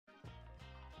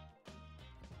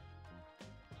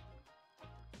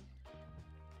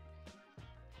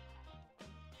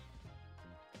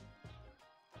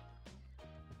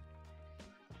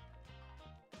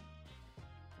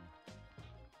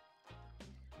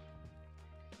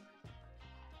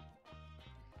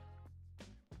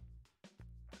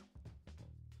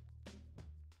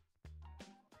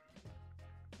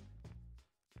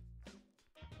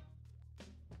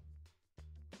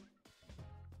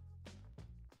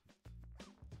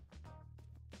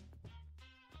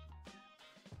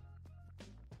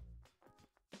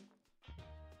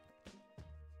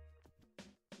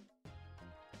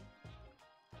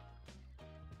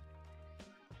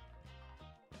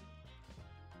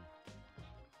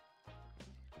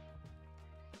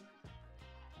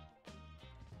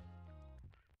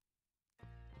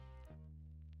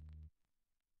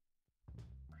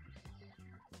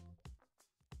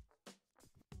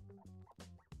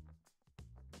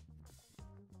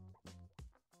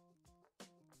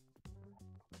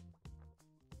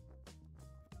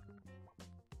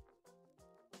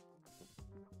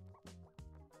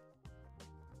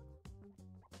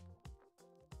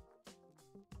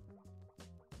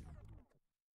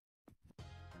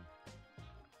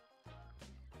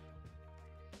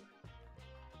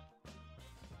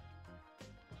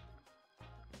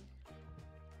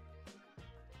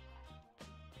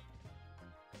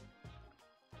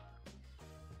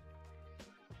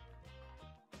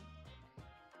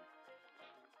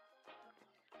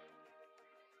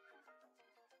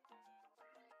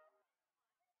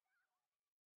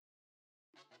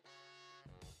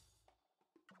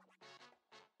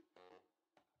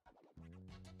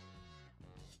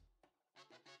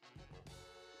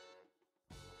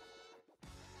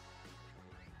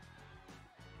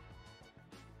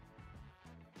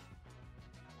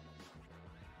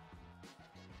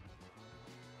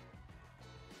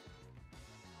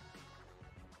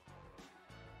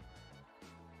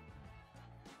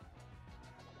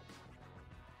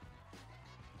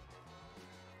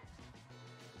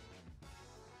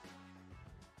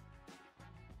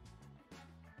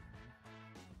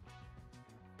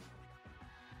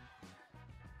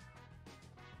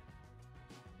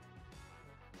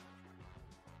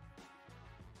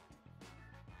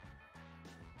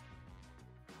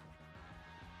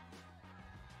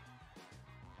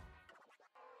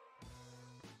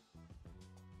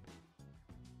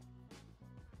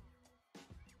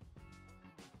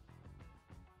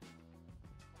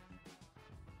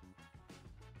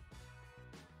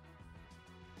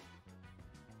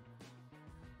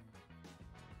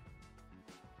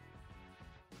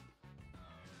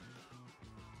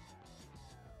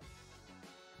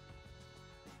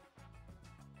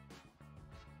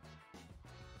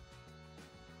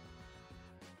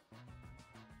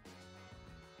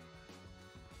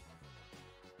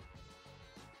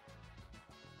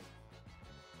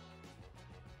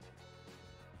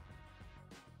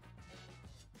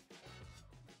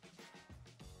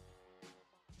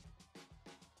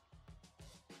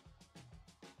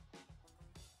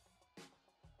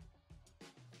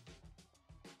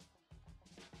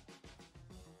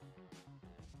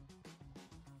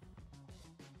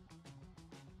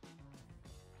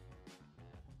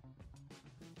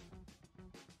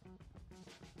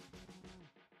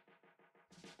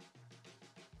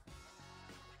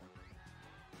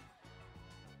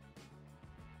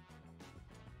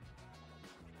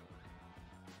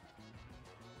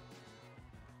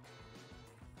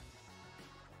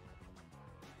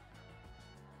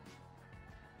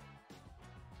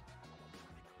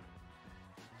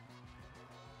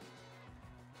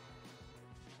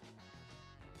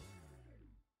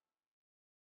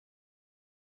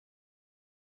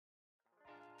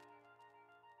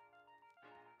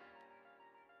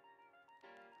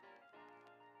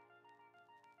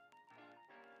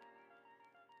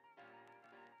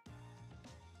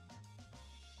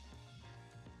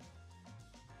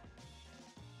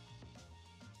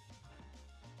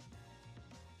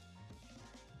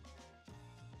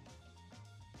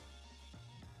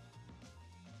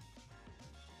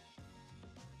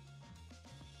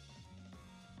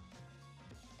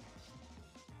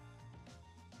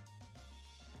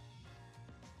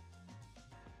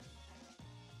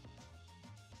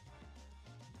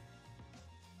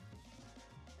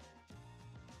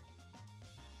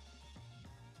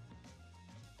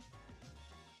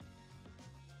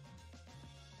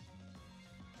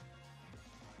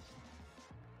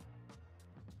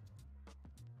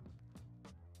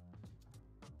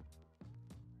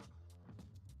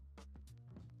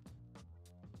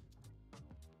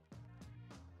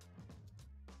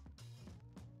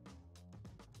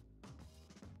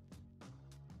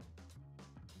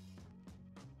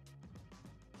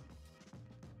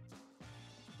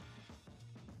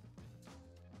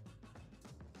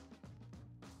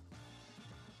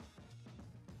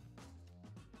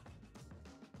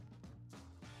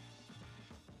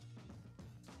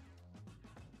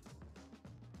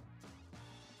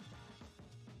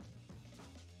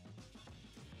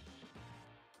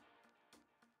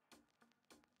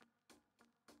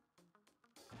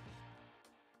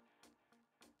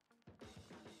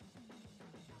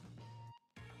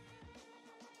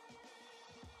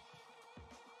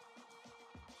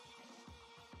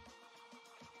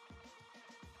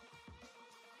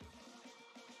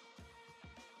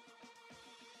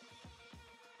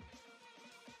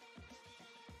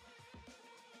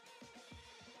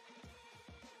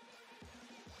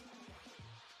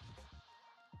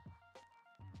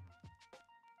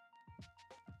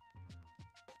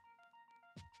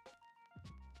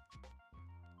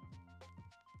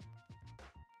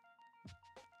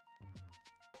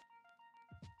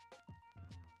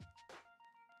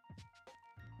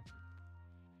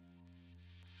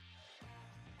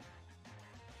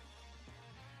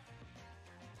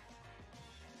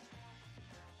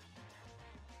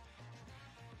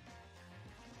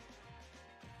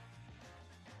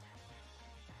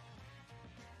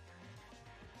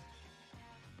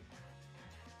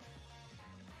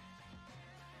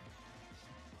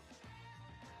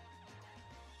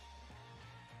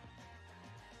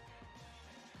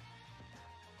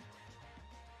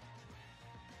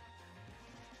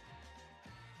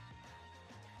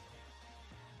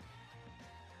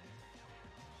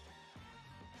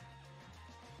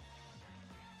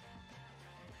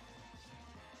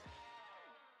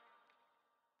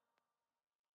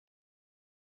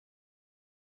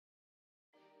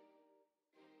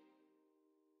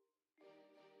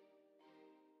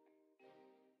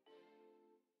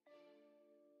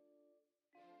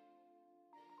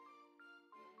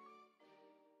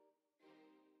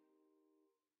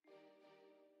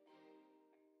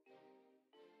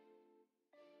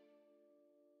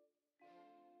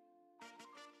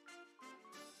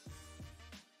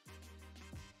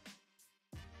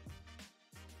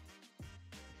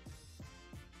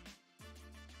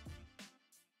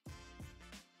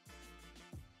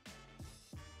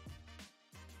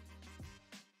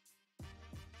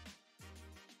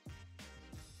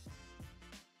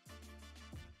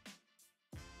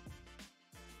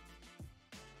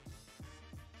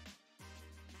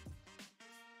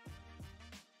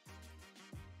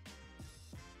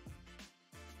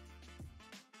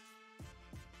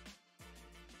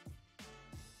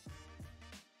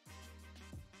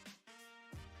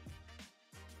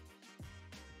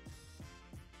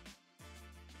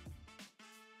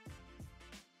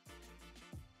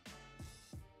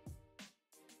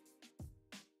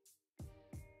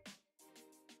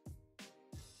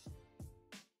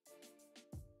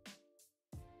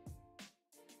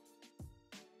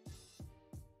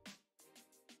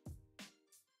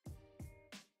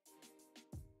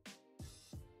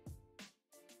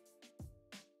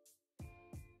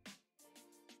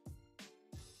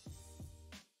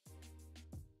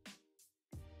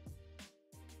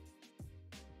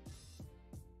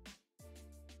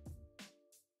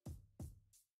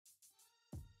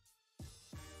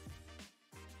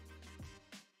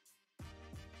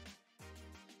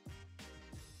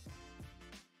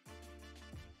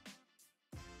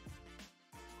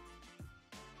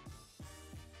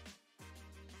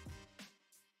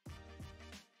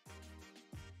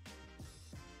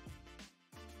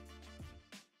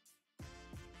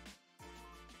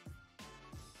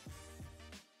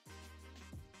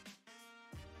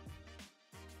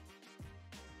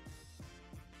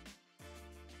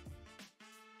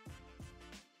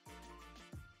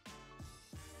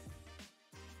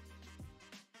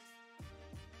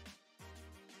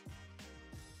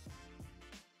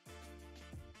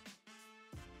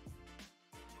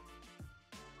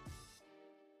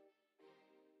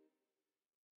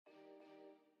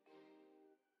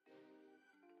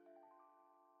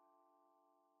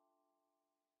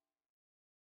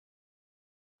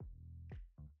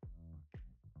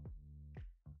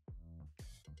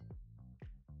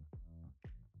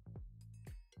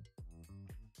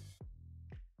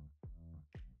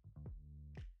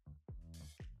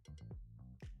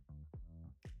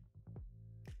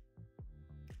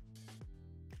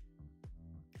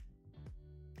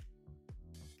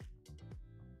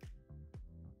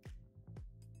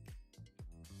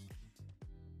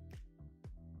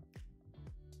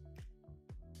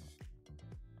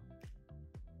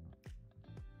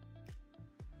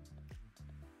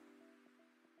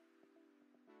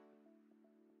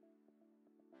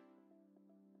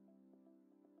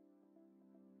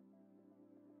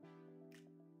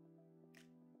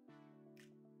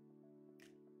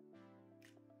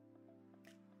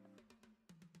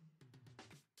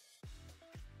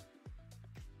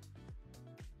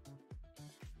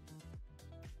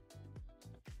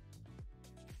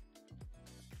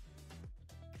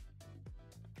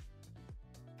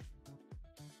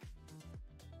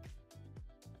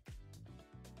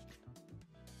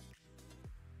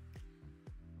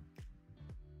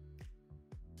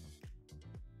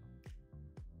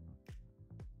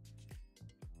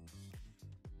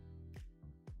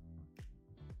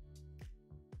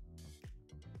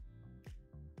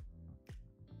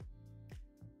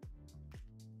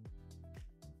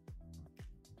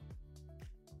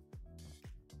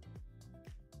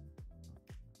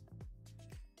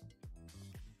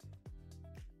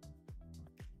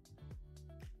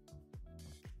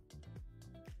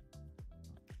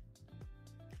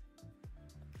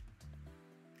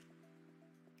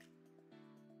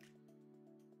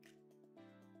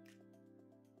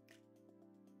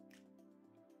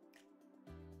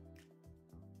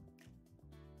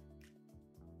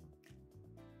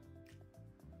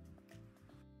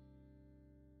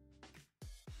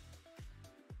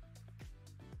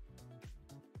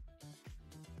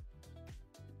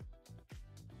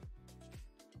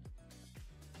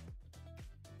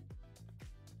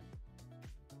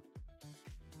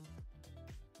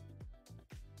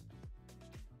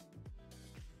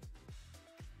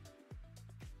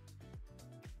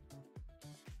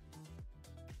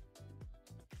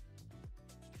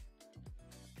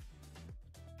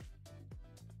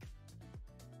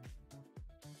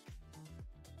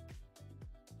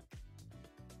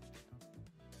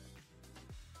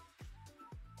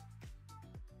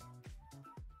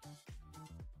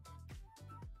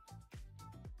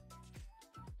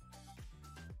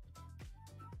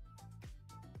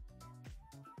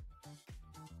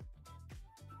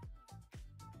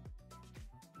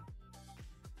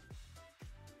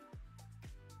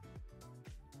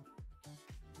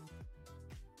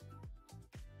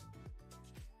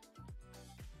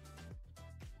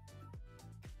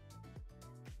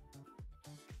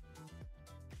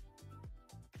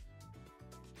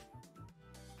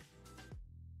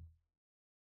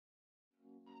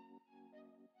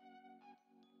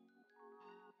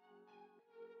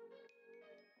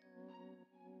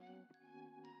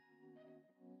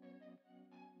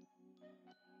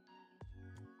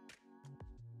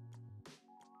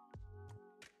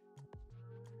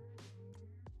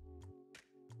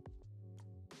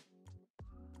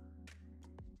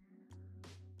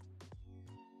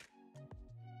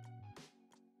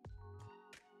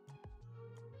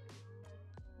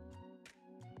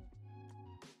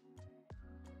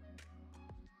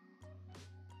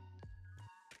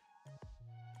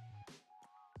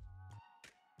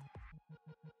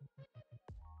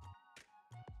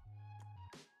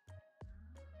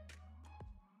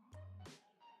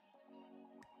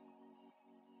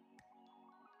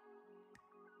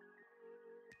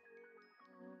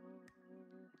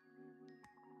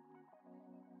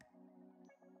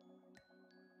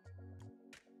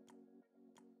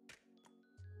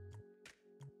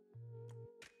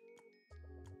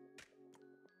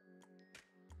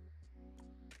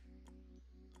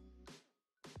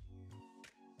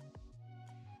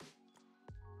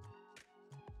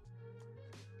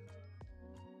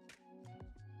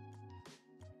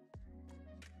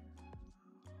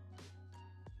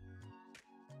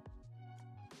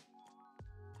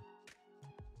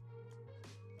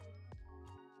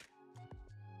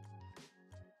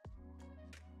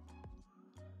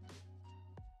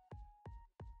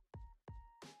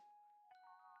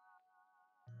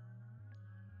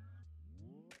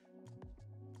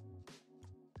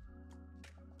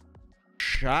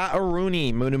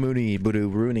Chatteroony, Moonimoony,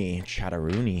 Boodooroony,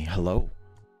 Chatteroony. Hello.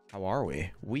 How are we?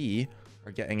 We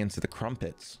are getting into the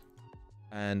crumpets.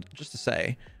 And just to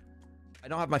say, I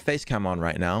don't have my face cam on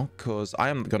right now because I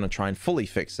am going to try and fully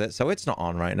fix it. So it's not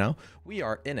on right now. We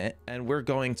are in it and we're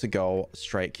going to go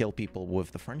straight kill people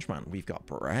with the Frenchman. We've got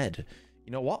bread.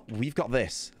 You know what? We've got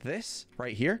this. This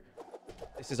right here.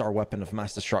 This is our weapon of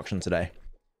mass destruction today.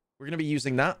 We're going to be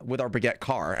using that with our baguette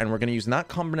car. And we're going to use that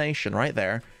combination right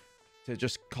there to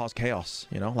just cause chaos.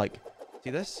 You know, like,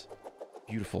 see this?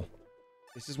 Beautiful.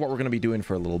 This is what we're going to be doing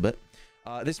for a little bit.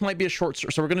 This might be a short, so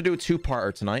we're going to do a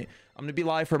two-parter tonight. I'm going to be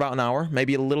live for about an hour,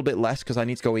 maybe a little bit less because I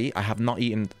need to go eat. I have not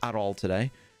eaten at all today.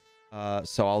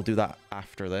 So I'll do that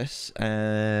after this. And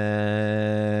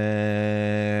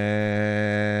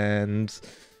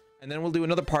then we'll do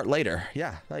another part later.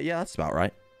 Yeah, that's about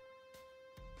right.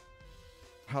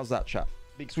 How's that, chat?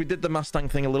 Because we did the Mustang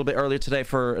thing a little bit earlier today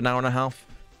for an hour and a half.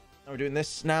 Now we're doing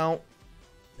this now.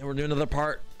 And we're doing another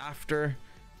part after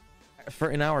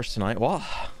 13 hours tonight. What?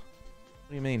 What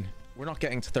do you mean? We're not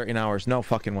getting to 13 hours. No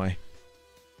fucking way.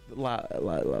 We're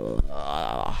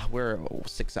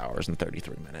 6 hours and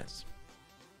 33 minutes.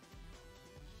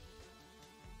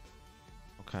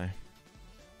 Okay.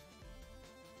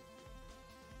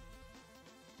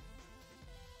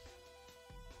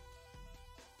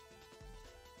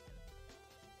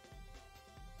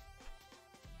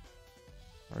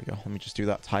 There we go. Let me just do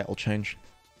that title change.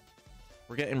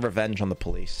 We're getting revenge on the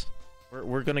police.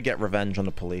 We're gonna get revenge on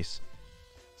the police.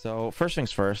 So first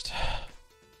things first.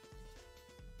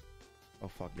 Oh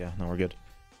fuck yeah, no, we're good.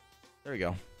 There we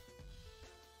go.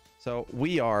 So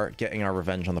we are getting our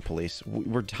revenge on the police.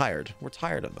 We're tired. We're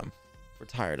tired of them. We're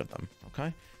tired of them.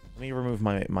 Okay. Let me remove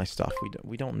my stuff.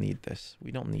 We don't need this.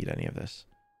 We don't need any of this.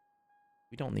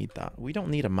 We don't need that. We don't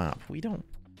need a map. We don't.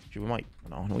 We might.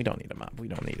 No, we don't need a map. We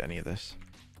don't need any of this.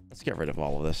 Let's get rid of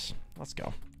all of this. Let's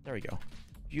go. There we go.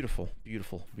 Beautiful,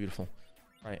 beautiful, beautiful.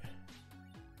 Right.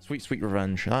 Sweet, sweet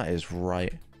revenge. That is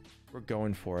right. We're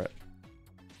going for it.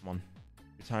 Come on.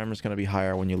 Your timer's going to be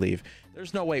higher when you leave.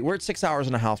 There's no way. We're at 6 hours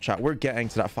and a half, chat. We're getting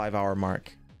to that 5 hour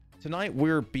mark. Tonight,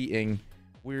 we're beating...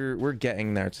 We're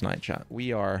getting there tonight, chat.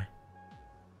 We are...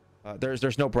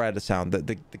 there's no bread to sound.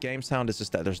 The game sound is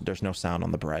just that there's no sound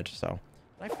on the bread, so...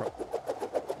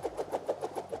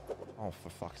 Oh, for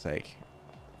fuck's sake.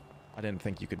 I didn't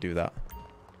think you could do that.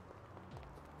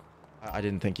 I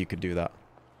didn't think you could do that.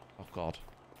 Oh, God.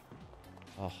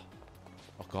 Oh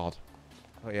God.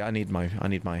 Oh yeah, I need my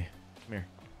come here.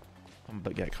 I'm about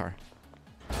to get a car.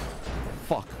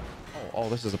 Fuck. Oh,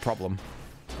 this is a problem.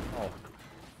 Oh,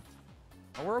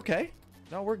 we're okay.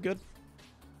 No, we're good.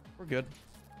 We're good.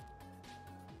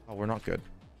 Oh, we're not good.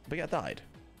 But yeah, died.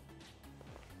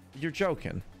 You're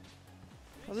joking.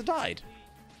 How's it died?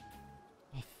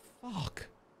 Oh fuck.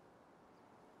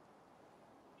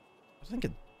 I was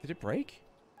thinking, did it break?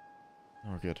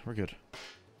 No, we're good. We're good.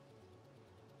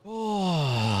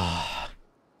 Oh,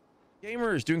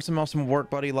 gamers, doing some awesome work,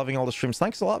 buddy. Loving all the streams.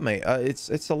 Thanks a lot, mate.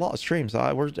 It's a lot of streams.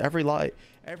 We're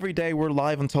every day we're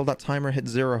live until that timer hits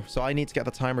 0. So I need to get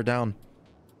the timer down.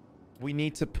 We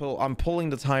need to pull. I'm pulling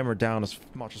the timer down as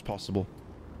much as possible.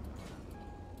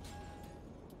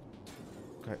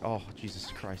 Okay. Oh, Jesus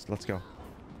Christ. Let's go.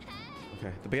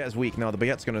 Okay. The baguette is weak. No, the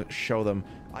baguette's gonna show them.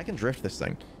 I can drift this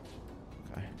thing.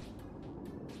 Okay.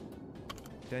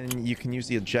 Then you can use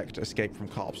the eject to escape from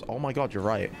cops. Oh my God, you're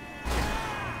right.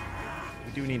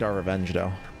 We do need our revenge,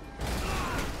 though.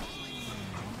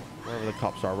 Wherever the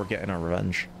cops are, we're getting our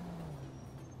revenge.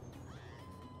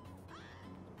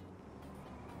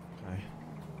 Okay.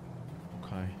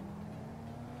 Okay.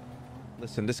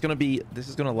 Listen, this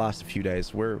is gonna last a few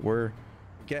days. We're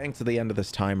getting to the end of this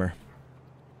timer.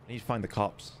 I need to find the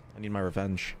cops. I need my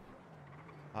revenge.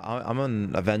 I'm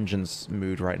in a vengeance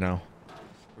mood right now.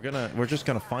 We're just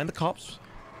gonna find the cops,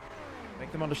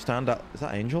 make them understand that... Is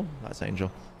that Angel? That's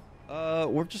Angel.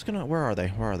 We're just gonna... Where are they?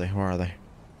 Where are they? Where are they?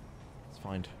 Let's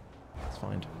find. Let's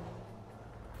find.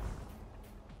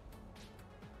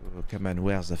 Oh, come on,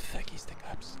 where's the fuck is the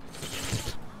cops?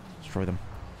 Destroy them.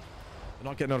 They're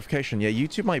not getting notification. Yeah,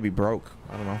 YouTube might be broke.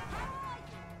 I don't know.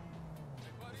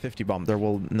 50 bomb. There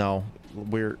will... No.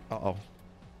 We're... Uh-oh.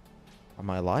 Am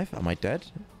I alive? Am I dead?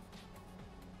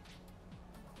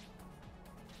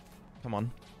 Come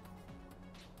on.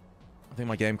 I think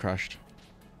my game crashed.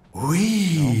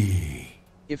 Wee. No.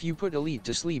 If you put Elite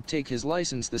to sleep, take his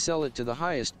license, the sell it to the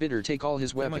highest bidder, take all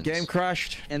his weapons. My game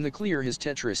crashed. And the clear his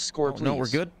Tetris score, please. No, we're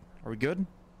good. Are we good?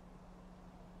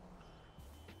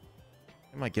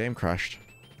 My game crashed.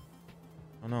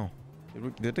 Oh no.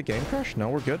 Did the game crash? No,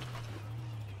 we're good.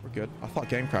 We're good. I thought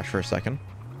game crashed for a second.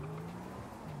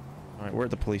 Alright, we're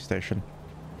at the police station.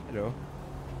 Hello.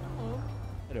 Oh,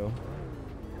 Hello.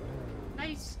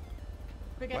 nice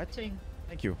baguetting.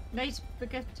 Thank you. Nice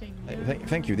baguetting.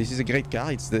 Thank you. This is a great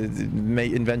car. It's the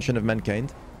invention of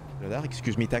mankind. Hello there.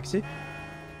 Excuse me, taxi.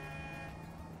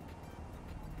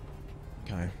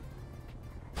 Okay.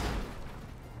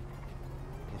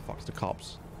 Where the fuck's the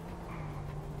cops?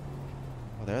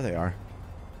 Oh, there they are.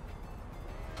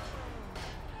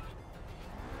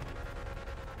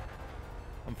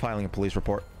 I'm filing a police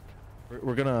report.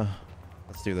 We're gonna...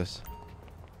 Let's do this.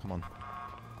 Come on.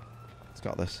 Let's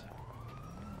got this.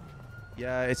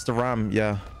 Yeah, it's the RAM.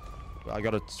 Yeah. I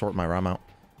gotta sort my RAM out.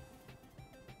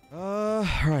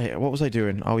 Right. What was I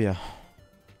doing? Oh, yeah.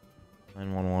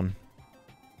 911.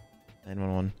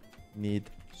 911. Need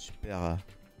superviseur.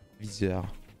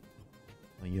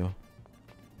 There you go.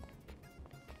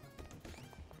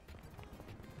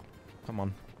 Come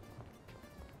on.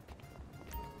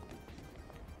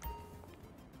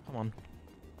 Come on.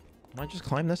 Can I just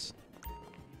climb this?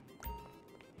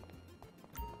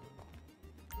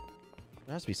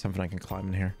 There has to be something I can climb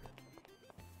in here.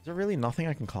 Is there really nothing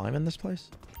I can climb in this place?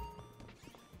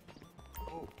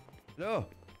 Oh. Hello.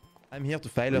 I'm here to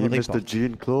file a report. Mr.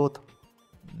 Jean-Claude?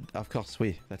 Of course,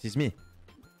 oui. That is me.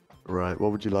 Right,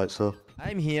 what would you like, sir?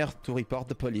 I'm here to report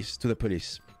the police to the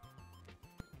police.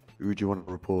 Who do you want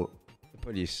to report? The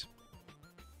police.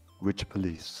 Which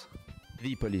police?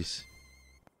 The police.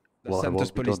 The What Santos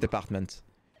Police done? Department.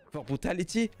 For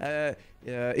brutality,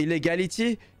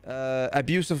 illegality,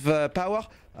 abuse of power,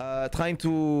 trying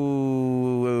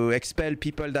to expel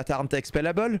people that aren't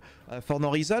expellable for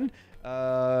no reason,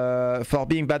 for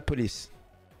being bad police.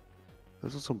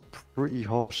 Those are some pretty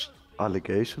harsh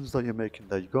allegations that you're making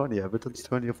there. You got any evidence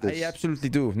to any of this? I absolutely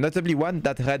do. Notably one,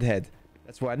 that redhead.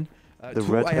 That's one. The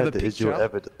two, I have a redhead is picture. your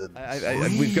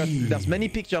evidence. We've got. There's many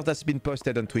pictures that's been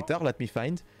posted on Twitter. Let me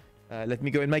find. Let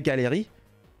me go in my gallery.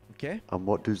 Okay. And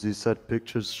what does these said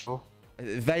pictures show?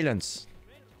 Violence.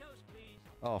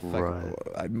 Oh fuck.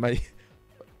 Right. My.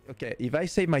 Okay. If I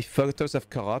say my photos of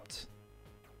corrupt.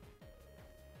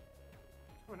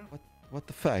 What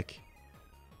the fuck?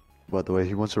 By the way,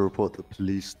 he wants to report the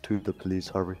police to the police,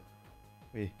 Harry.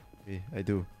 Oui, I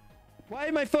do. Why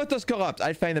are my photos corrupt?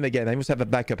 I'll find them again. I must have a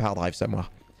backup hard drive somewhere.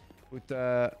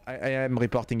 But I am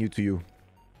reporting you to you.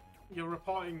 You're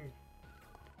reporting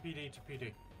PD to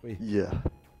PD. Oui. Yeah.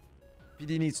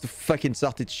 PD needs to fucking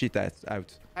sort its shit out.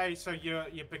 Hey, so your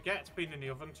baguette's been in the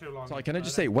oven too long. Sorry, can I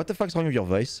just say, what the fuck's wrong with your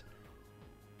voice?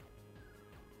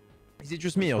 Is it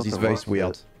just me or is his Nothing voice wrong with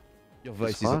weird? it. Your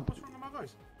voice It's is... fine. What's wrong with my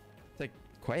voice? It's like,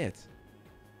 quiet.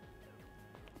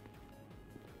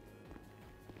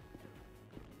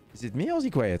 Is it me or is he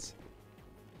quiet?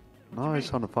 No, it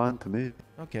sounded fine to me.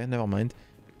 Okay, never mind.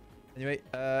 Anyway,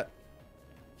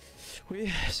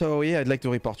 so yeah, I'd like to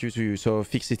report you to you, so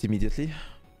fix it immediately.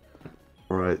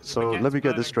 Right, so baguette's let me get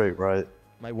burning. this straight, right?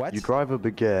 My what? You drive a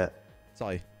baguette,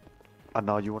 Sorry. and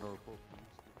now you want to report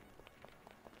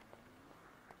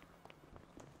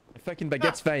My fucking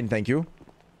baguette's fine, thank you.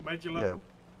 Made you police? look. Yeah.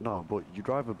 No, but you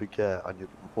drive a baguette and you're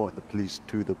reporting the police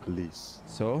to the police.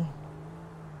 So?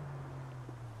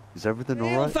 Is everything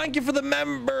Well, alright? thank you for the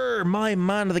member! My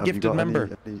man, the Have you gifted got member.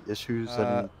 Any issues?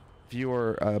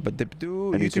 Viewer, but they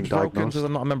do Anything YouTube's broken, diagnosed? so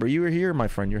I'm not a member. You were here, my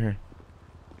friend, you're here.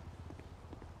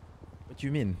 What do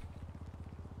you mean?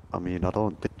 I mean, I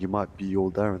don't think you might be all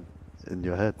there in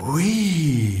your head. Do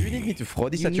you need me to throw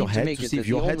this You at your need to head make to it see that if the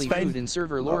your head's only fine? food in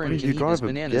server I Lauren mean, can you eat drive is a-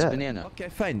 bananas yeah. banana. Okay,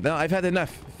 fine. No, I've had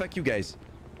enough. Fuck you guys.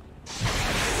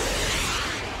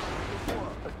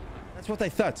 That's what I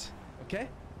thought. Okay?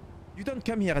 You don't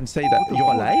come here and say that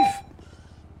you're alive.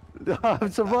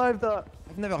 I've survived that!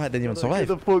 I've never had anyone Get survive.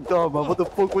 the fuck down, man. What the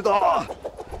fuck was that?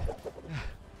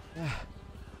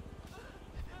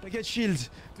 I get shield.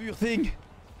 Do your thing.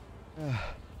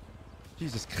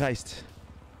 Jesus Christ.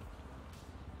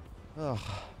 Oh.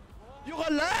 You're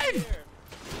alive?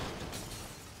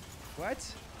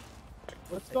 What?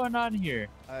 What's going on here?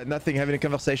 Nothing. Having a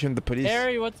conversation with the police.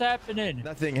 Harry, what's happening?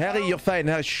 Nothing. Harry, you're fine.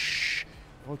 Harry, shh.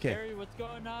 Okay. Harry, what's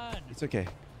going on? It's okay.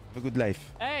 Have a good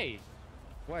life. Hey,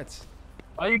 What?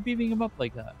 why are you beaming him up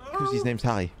like that? Because his name's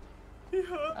Harry. He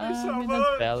hurt me so I mean, much.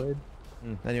 that's valid.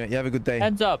 Anyway, you have a good day.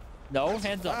 Hands up. No,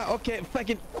 hands up. Ah, okay.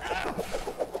 Fucking.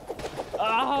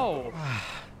 Ow!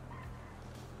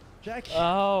 Jack.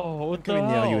 Oh, what I'm the coming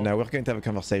near you hell? now. We're going to have a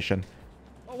conversation.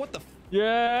 Oh, what the f...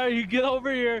 Yeah, you get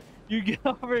over here. You get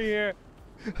over here.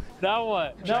 Now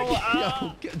what? Now what?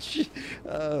 Ah! Oh,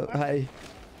 God, hi.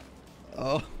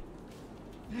 Oh.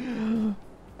 You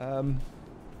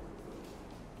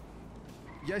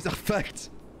guys are fucked.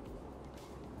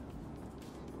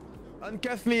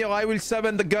 Uncuff me or I will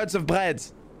summon the gods of bread.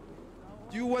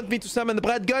 Do you want me to summon the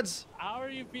bread gods? How are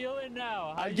you feeling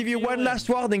now? I'll give you one last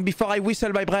warning before I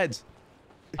whistle my bread.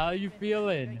 How are you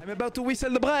feeling? I'm about to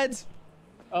whistle the bread.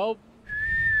 Oh.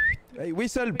 Hey,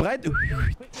 whistle bread.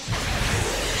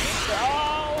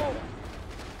 Oh!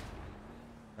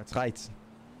 That's right.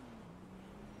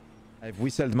 I've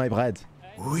whistled my bread.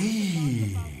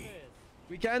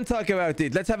 We can talk about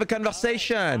it. Let's have a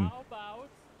conversation.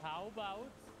 How about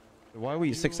Why are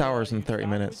we 6 hours and 30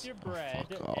 minutes? Oh, fuck.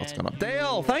 Oh, it's gonna...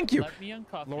 Dale, thank you.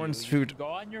 Lauren's food. Go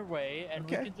on your way, and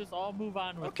we can just all move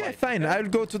on with Okay, life, fine. okay? I'll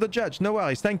go to the judge. No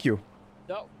worries. Thank you.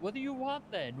 No, what do you want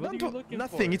then? What are you looking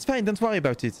Nothing. for? It's fine. Don't worry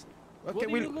about it. Okay,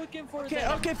 What are you looking for okay,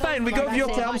 then? okay, fine. We go with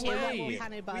your terms. We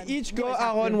each go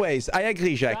our own ways. I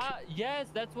agree, Jack. Yes,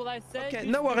 that's what I said. Okay,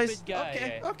 you no worries. stupid guy.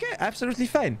 Okay, okay, absolutely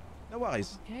fine. No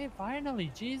worries. Okay,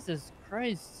 finally. Jesus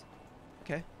Christ.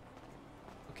 Okay.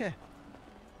 Okay.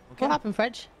 What happened,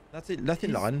 Fred? That's it.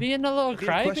 Nothing, He's Lauren. being a little The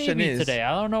real question crybaby is- today.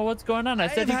 I don't know what's going on. I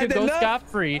said he I've could had go enough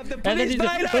scot-free. of the And then police he's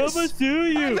like, I'm violence. gonna sue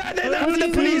you. I've had enough I'm of the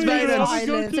gonna police sue you. violence. I'll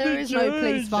go to There the is no police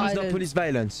judge." violence. There's no police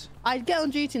violence. I'd get on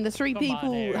duty and the three Come on,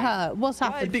 people Harry. hurt. What's Why?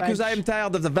 happened, Because Fred? I am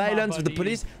tired of the violence of the buddy.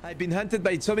 police. I've been hunted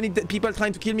by so many people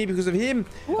trying to kill me because of him.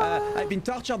 What? I've been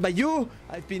tortured by you.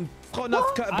 I've been thrown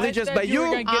off bridges I by said you. Were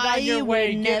you. gonna get out of your I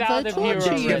way. would Get out never of here torture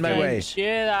already. you. Get my way.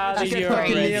 Get out of Don't here get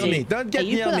fucking near already. me. Don't get Hey,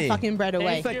 you near put me. that fucking bread Take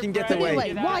away. your Fucking get bread. away.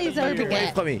 Wait, Get why out is of there a Get here. big away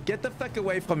gap? from me. Get the fuck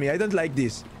away from me. I don't like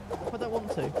this. I don't want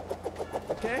to.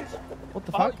 Okay? What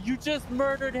the Oh, fuck? you just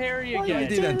murdered Harry What are again. you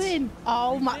didn't. doing?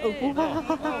 Oh my...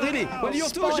 Oh, really? Well, you're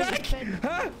too, Jack?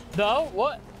 Huh? No,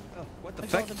 what? Oh, what the I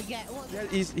fuck? got the baguette. What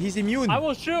the- Yeah, he's immune. I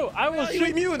will shoot. I will Why are you shoot.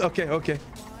 immune? Okay, okay.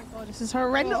 Oh my god, this is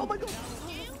horrendous. Oh my god.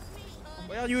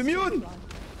 Why are you immune?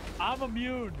 I'm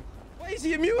immune. Why is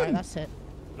he immune? Right, that's it.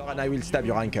 Lauren, I will stab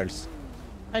your ankles.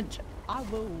 French, I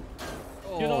will.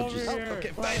 Get Oh, over just... here.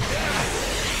 Okay, fine.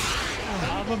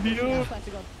 I'm immune. I swear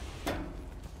to God.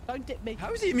 Don't dip me.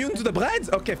 How is he immune to the bread?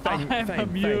 Okay, fine, I'm fine,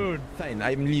 immune. Fine, fine.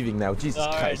 I'm leaving now. Jesus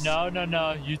All right, Christ.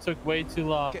 no. You took way too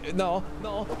long. Okay, no,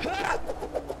 no.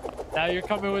 Now you're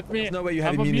coming with me. There's no way you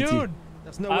have I'm immunity. Immune.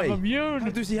 There's no I'm way. immune. How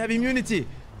does he have immunity?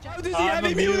 How does he I'm have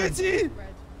immune. immunity?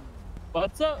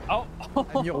 What's up? Oh.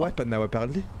 I'm your weapon now,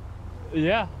 apparently.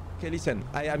 Yeah. Okay, listen.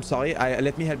 I'm sorry.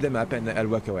 Let me help them up and I'll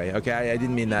walk away. Okay, I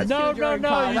didn't mean that. No. Your own You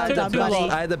car, well took done, too buddy.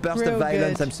 long. I had a burst Real of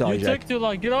violence. good. I'm sorry, You Jack. took too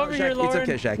long. Get over here, Jack, Lauren. it's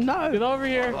okay, Jack. Get No. over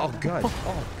here. Oh God.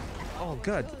 Oh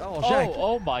God. Oh Jack.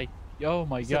 Oh my. Oh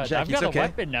my Listen, God. Jack, I've it's got okay. a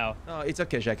weapon now. Oh, it's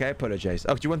okay, Jack. I apologize.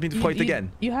 Oh, do you want me to throw it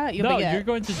again? You hurt your No, baguette. you're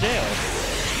going to jail.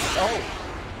 Oh.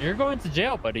 You're going to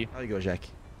jail, buddy. There you go, Jack.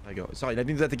 There you go. Sorry, let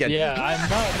me do that again. Yeah, I'm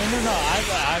not. No.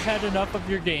 I've had enough of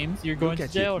your games. You're going to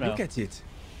jail now. Look at it.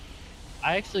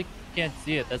 I actually can't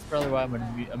see it. That's probably why I'm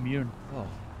immune. Oh.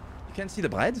 You can't see the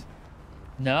bread?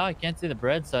 No, I can't see the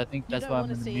bread, so I think You that's don't why I'm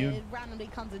want to see it. immune. It randomly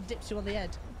comes and dips you on the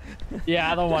head.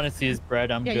 Yeah, I don't want to see his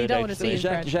bread. I'm Yeah, you good, don't wanna see actually. his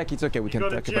bread. Jack, it's okay. We can go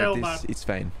to talk jail, about this. man. It's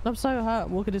fine. I'm so hurt.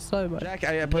 I'm walking this slow, but... Jack,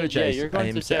 I apologize. you're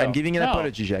going to I'm jail. giving an No.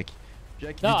 apology, Jack.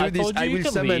 Jack, if No, you do I this, told you I you will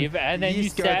could summon leave, and then the you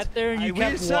East gods. sat there and I you will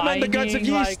kept summon the gods of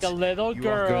whining like East. a little You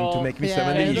girl. are going to make me Yeah,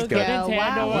 summon the little East girl. gods. Nintendo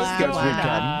Wow, East gods will wow.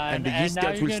 come, and the And East now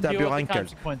gods you're will gonna stab deal your with the ankles.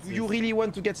 consequences. Do you really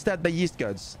want to get stabbed by East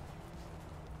gods?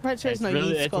 French, there's It's, no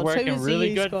really, East it's God. working Who is the really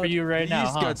East good for God? you right The now,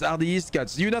 East huh? gods are the East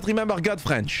gods. Do you not remember God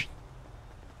French?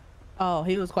 Oh,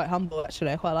 he was quite humble,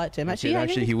 actually. I quite liked him. Actually, Okay, yeah,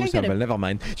 actually, he was get him. humble. Never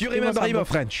mind. Do you He was remember him humble. of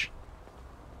French?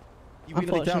 He will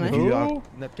return if Unfortunately. you are Who?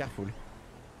 not careful.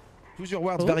 Choose your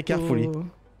words very carefully. Ooh.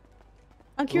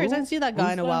 I'm curious. I haven't seen that guy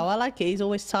Who's in a that? while. I like it. He's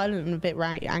always silent and a bit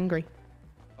angry.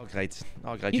 Oh, great.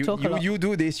 Oh, great. You talk a lot. You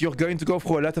do this, you're going to go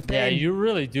through a lot of Yeah, pain. you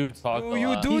really do talk Oh, a you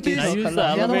lot. do this. Can I talk use a the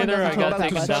lot. You're the one elevator? that I gotta talks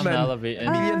take him about down the summon elevator. A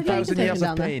yeah, million you can thousand take years him of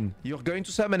down there. pain. You're going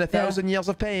to summon 1,000 years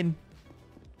of pain.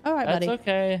 All right, That's buddy.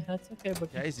 okay. That's okay,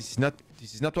 but Guys,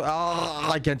 this is not what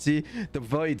I can see the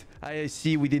void. I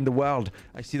see within the world.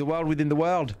 I see the world within the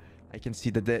world. I can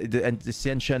see the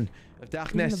ascension of In the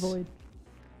darkness. void.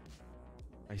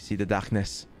 I see the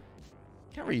darkness.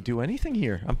 Can't really do anything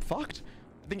here. I'm fucked.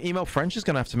 I think Emo French is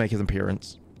gonna have to make his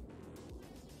appearance.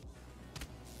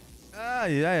 Ah,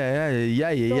 yeah.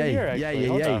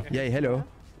 Hello.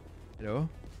 Hello.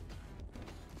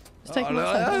 Let's take him Oh,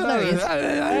 outside. Oh, there he is.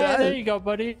 yeah, there you go,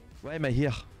 buddy. Why am I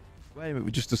here? Why am I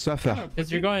just to suffer?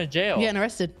 Because you're going to jail. You're getting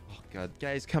arrested. Oh god,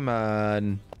 guys, come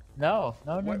on. No.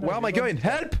 Where am I going?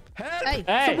 Help! Help! Hey,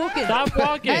 Hey, stop walking. stop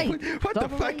walking. Hey, What the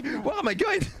stop fuck? walking. Where am I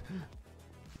going?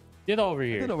 Get over I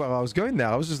here. don't know where I was going there.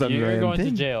 I was just on You're the going to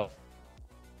thing. jail.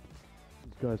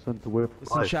 This guy sent away for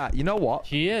Listen, life. chat. You know what?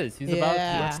 He is. He's about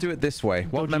Yeah. to. Let's do it this way.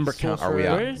 What Dodgy member count are we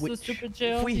at? Where's the Which- stupid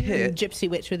jail? If we hit Gypsy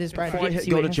witch with his bread. Before I Gypsy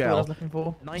go to witch, that's what I jail, was looking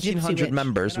for. 1,900 witch.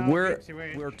 members, You know, we're Gypsy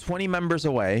witch. we're 20 members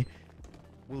away.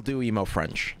 We'll do Emo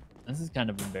French. This is kind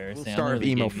of embarrassing. We'll I start with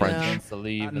literally emo gave you the French. chance to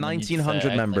leave, and then you just 1900 act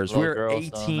like members. little We're girls,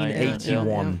 so now you're gonna do it.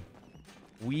 1881.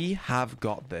 We have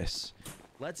got this.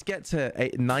 Let's get to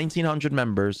 1900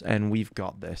 members, and we've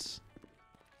got this.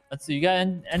 Let's see. You got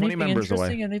anything members away.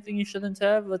 interesting? Anything you shouldn't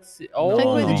have? Let's see. Take Oh,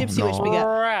 away the no, gypsy no. witch we get.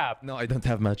 crap! No, I don't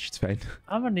have much. It's fine.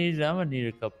 I'm gonna need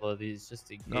a couple of these just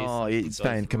in case. No, something it's goes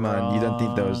fine. Come on. You don't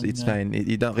need those. It's wrong. fine.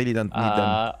 You don't really don't need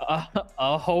them.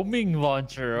 A homing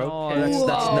launcher. No, Okay.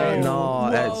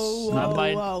 that's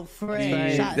Whoa,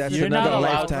 French. Fine, that's You're not another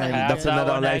allowed to lifetime. have That's that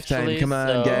another one, lifetime. actually, Come on,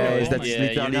 so, guys. That's yeah,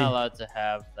 literally. You're not allowed to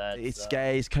have that. It's so.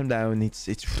 guys, calm down. It's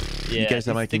Yeah, you guys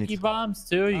are making sticky it. bombs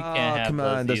too. You can't have come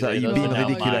those on, those either. are, you're Those being are not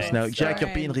ridiculous mine. now. Jack, you're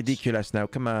being French. ridiculous now.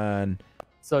 Come on.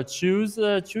 So choose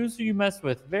who you mess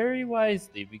with very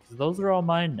wisely because those are all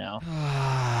mine now.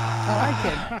 I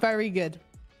like it. Very good.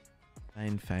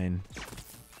 Fine.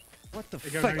 What the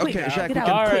You're fuck? gonna Okay, get Jack, we Get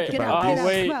can out, Alright, talk get about out, oh, get out,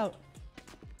 wait. come out.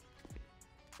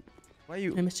 Why are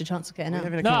you? I missed a chance of getting why are you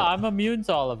out. having a No, con- I'm immune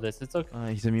to all of this. It's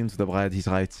okay. He's immune to the bread. He's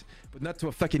right, but not to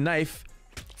a fucking knife.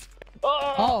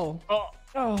 Oh,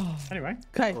 Anyway.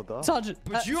 okay. Oh, that. Sergeant.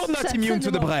 But you're not immune send to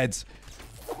him the off. bread.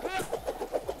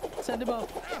 Send him off.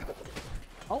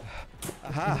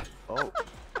 Aha! Oh,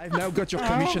 I've now got your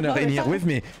commissioner in here with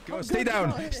me. Go, Oh, stay God,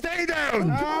 down. no. Stay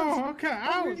down. Oh, okay.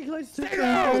 I'm Ow. really close to Stay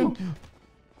down. it.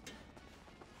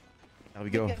 There we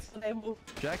go. Yes, they will.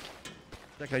 Jack,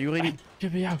 are you ready?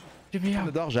 Get me out. Get me Open the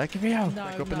out. door, Jack. Get me out. No,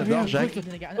 Open no, the door, no, Jack. we're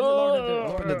gonna get- Lord, do it.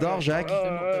 Open the door, Jack.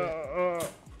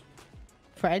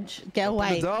 French, get Open the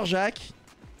away. door, Jack.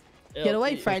 Get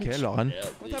away, French. Okay, Lauren.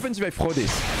 What happens if I throw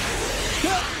this?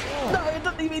 No, it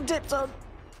doesn't even dips on.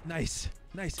 Nice.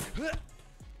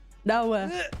 No,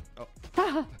 Oh.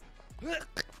 no.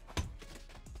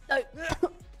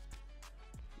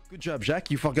 Good job, Jack.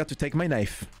 You forgot to take my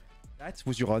knife. That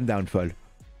was your own downfall.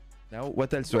 Now,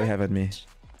 what else do I have on me?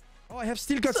 Oh, I have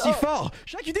still got C4.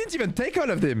 Jack, you didn't even take all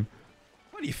of them.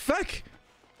 Holy fuck.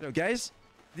 Hello, guys.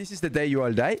 This is the day you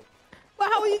all die. Well,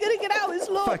 how are you gonna get out? It's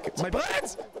locked. Fuck, my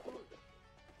bread!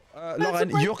 a Lauren,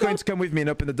 bread you're going gun. to come with me and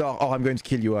open the door, or I'm going to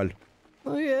kill you all.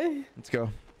 Okay. Let's go.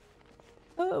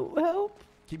 Oh, help.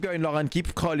 Keep going, Lauren.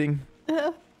 Keep crawling.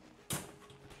 Help.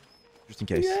 Just in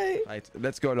case. Okay. Right,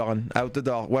 let's go, Lauren. Out the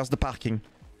door. Where's the parking?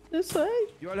 This way.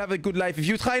 You all have a good life. If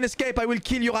you try and escape, I will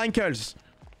kill your ankles.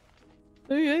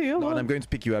 Okay, come Lauren, on. I'm going to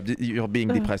pick you up. You're being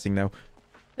depressing now.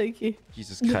 Thank you.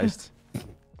 Jesus Christ.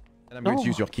 And I'm going to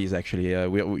use your keys, actually.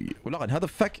 Lauren, how the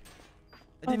fuck?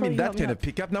 I didn't thought mean you that helped me kind out. of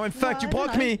pickup. Now I'm fucked. No, You I broke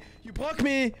don't know. me. You broke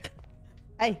me.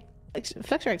 Hey,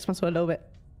 flex your X muscle a little bit.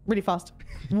 Really fast.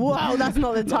 Wow, that's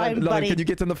not the time, Lauren, buddy. can you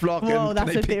get on the floor? Whoa, Can that's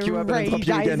I a pick bit you up and drop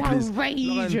you again, please?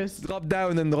 outrageous. Lauren, drop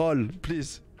down and roll,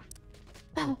 please.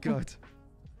 Oh, God.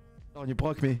 Lauren, you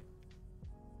broke me.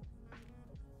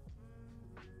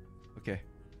 Okay.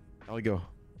 There we go.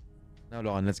 Now,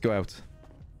 Lauren, let's go out.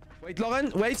 Wait,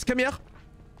 Lauren, wait, come here.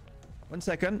 1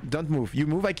 second. Don't move. You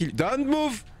move, I kill you. Don't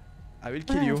move! I will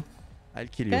kill you. I'll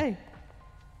kill you. Okay.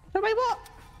 Oh, wait, what?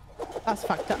 That's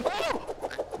fucked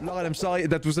up. Lauren, I'm sorry.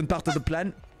 That wasn't part of the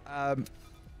plan. Lauren,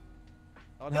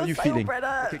 how are you feeling?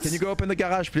 Okay, can you go open the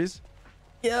garage, please?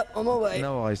 Yeah, on my way.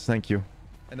 No worries, thank you.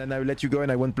 And then I will let you go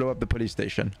and I won't blow up the police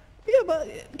station. Yeah, but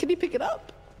can you pick it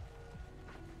up?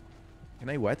 Can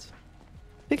I what?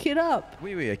 Pick it up.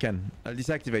 Oui, I can. I'll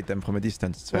deactivate them from a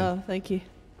distance. It's fine. Oh, thank you.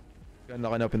 Go and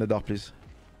Lauren, open the door, please.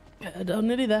 I'm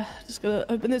nearly there. Just gonna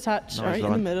open this hatch No, right in the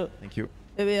Lauren. middle. Thank you.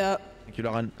 Here we are. Thank you,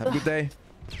 Lauren. Have a good day.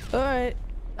 Alright.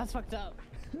 That's fucked up.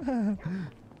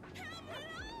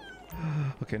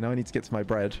 Okay, now I need to get to my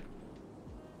bread.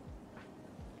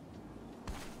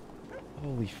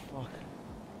 Holy fuck.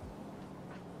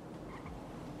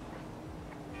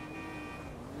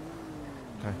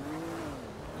 Okay.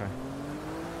 Okay.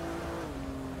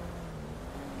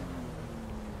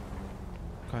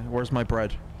 Okay, where's my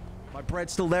bread? My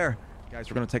bread's still there. Guys,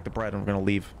 we're gonna take the bread and we're gonna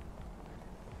leave.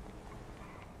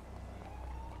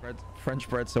 French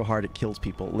bread's so hard it kills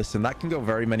people. Listen, that can go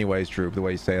very many ways, Drew, the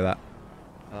way you say that.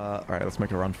 Alright, let's make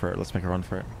a run for it. Let's make a run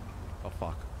for it. Oh,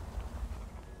 fuck.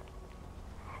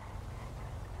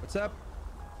 What's up?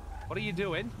 What are you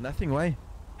doing? Nothing, way.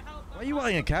 Why are you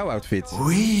wearing a cow outfit?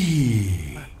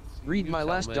 Read my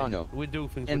last dono. We do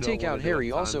things And we take don't out wanna do Harry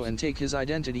at also times. and take his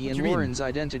identity What and do you mean? Lauren's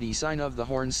identity, sign of the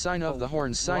horns, sign of the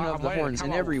horns, sign Well, of the I'm wearing horns,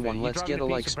 and cow everyone outfit. let's You're get a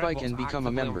driving like piece of bread spike and box become a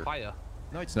actively on member. fire.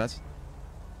 No, it's not.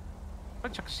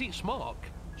 French, I can see it smoke.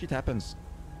 Shit happens.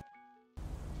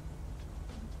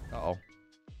 Uh-oh.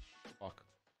 Fuck.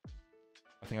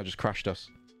 I think I just crashed us.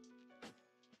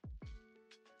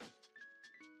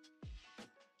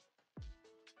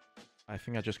 I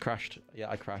think I just crashed. Yeah,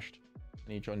 I crashed. I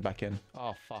need to join back in.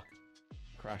 Oh, fuck.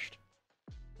 Crashed.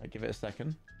 I give it a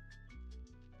second.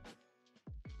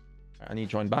 I need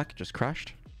to join back. Just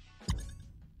crashed.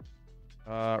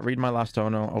 Read my last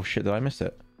owner. Oh shit, did I miss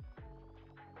it?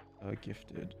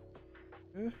 Gifted.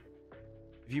 If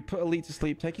you put Elite to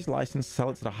sleep, take his license, sell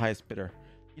it to the highest bidder.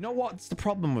 You know what's the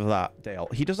problem with that, Dale?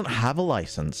 He doesn't have a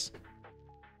license.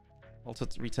 Also,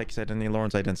 retake his identity,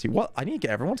 Lauren's identity. What? I need to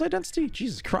get everyone's identity?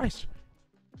 Jesus Christ.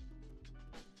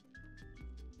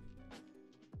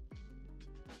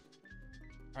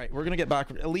 Alright, we're gonna get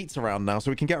back. Elite's around now, so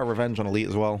we can get our revenge on Elite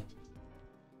as well.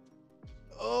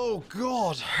 Oh,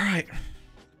 God. Alright.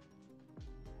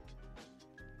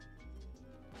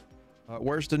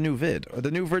 Where's the new vid?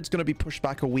 The new vid's gonna be pushed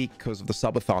back a week because of the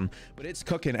subathon, but it's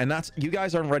cooking, and that's, you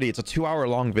guys aren't ready. It's a 2-hour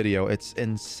long video. It's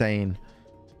insane.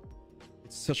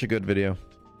 It's such a good video.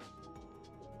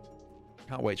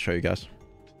 Can't wait to show you guys.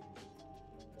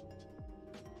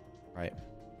 Right.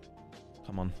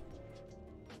 Come on.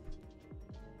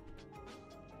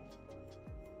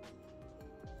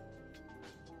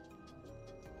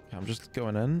 Okay, I'm just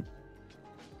going in.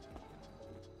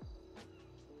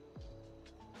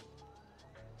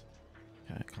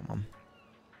 Okay, come on.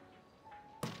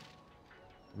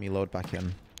 Let me load back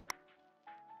in.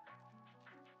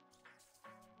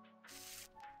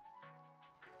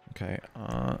 Okay,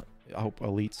 I hope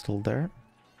Elite's still there.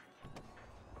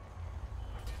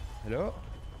 Hello?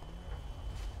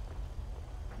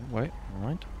 Wait,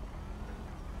 alright.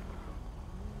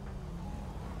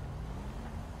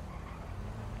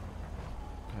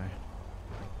 Okay.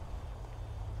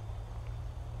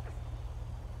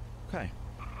 Okay,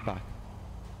 back.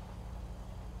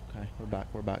 Okay, we're back,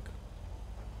 we're back.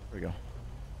 There we go.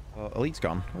 Elite's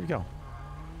gone. Where'd he go?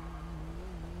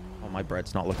 Oh, my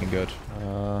bread's not looking good.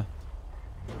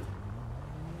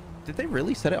 Did they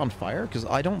really set it on fire? Because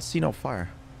I don't see no fire.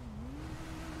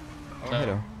 Oh,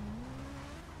 hello.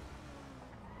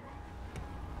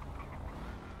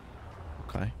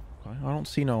 Okay, okay. I don't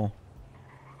see no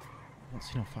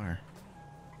fire.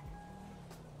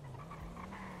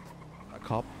 A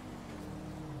cop.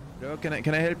 Hello, can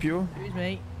I help you? Excuse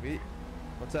me. Oui.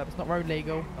 What's up? It's not road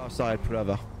legal. Oh, sorry, pull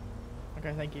over.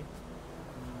 Okay, thank you.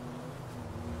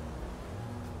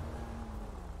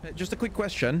 Hey, just a quick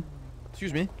question.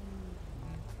 Excuse me.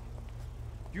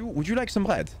 Would you like some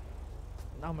bread?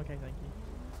 No, I'm okay, thank you.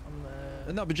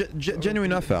 I'm No, but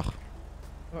genuine offer.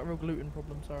 I've got a real gluten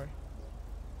problem, sorry.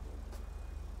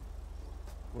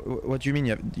 What do you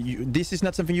mean? This is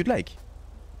not something you'd like?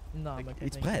 No, I'm okay.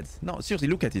 It's thank bread. No, seriously,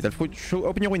 look at it.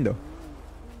 Open your window.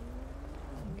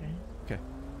 You. Okay. Okay.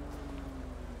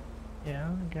 Yeah,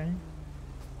 okay.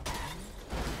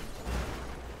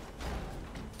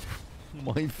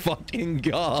 My fucking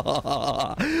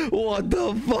god. What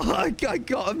the fuck?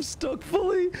 I'm stuck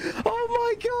fully. Oh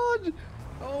my god.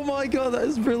 Oh my god, that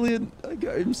is brilliant. I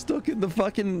got him stuck in the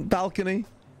fucking balcony.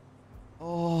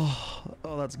 Oh,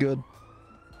 that's good.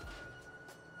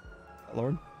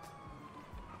 Lauren?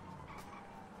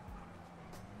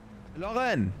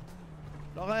 Lauren!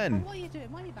 Lauren! What are you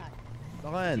doing? Why are you back?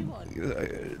 Lauren! What do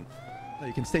you No,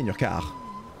 you can stay in your car.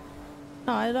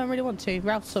 No, I don't really want to.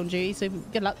 Ralph's on duty, so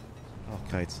good luck. Oh,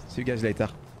 great. See you guys later.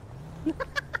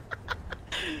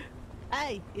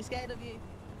 Hey, he's scared of you.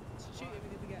 Shoot him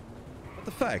if you forget. What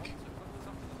the fuck?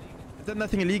 Is that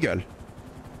nothing illegal?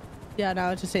 Yeah, no,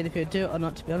 I was just saying if you'd do it or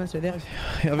not, to be honest with you.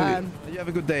 You have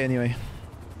a good day anyway.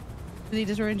 Did he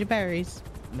just ruin your berries?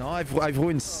 No, I've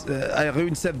ruined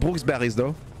Seth Brooks' berries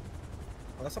though.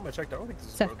 Well, last time I checked, I don't think this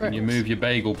is Seth broken. Can you move your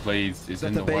bagel, please? It's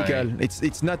in the way.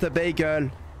 It's not a bagel.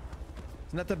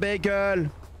 It's not a bagel.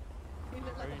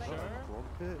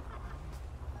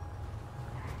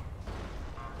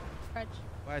 Reg.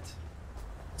 What?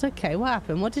 It's okay. What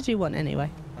happened? What did you want anyway?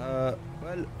 Well,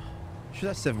 should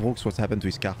ask Seth Brooks what's happened to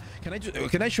his car. Can I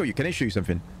show you? Can I show you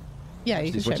something? Yeah,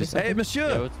 you can show me Hey, something. monsieur.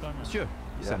 Yeah, what's going on? Monsieur.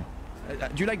 Listen.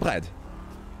 Do you like bread?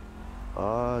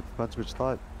 Depends which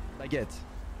type. Baguette.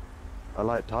 I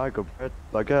like tiger bread.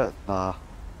 Baguette? Nah.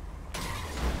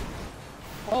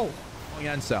 Oh, Wrong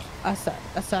answer.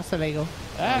 that's illegal.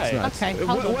 Hey, Okay, hold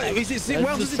What on. where does it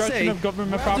destruction say? of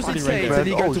government Where does it property say right it's there.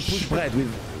 illegal Oh, to push shit. bread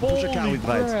with push a car Holy with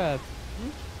bread? crap.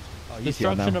 Oh, you see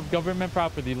Destruction now. of government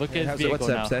property. Look at his What's vehicle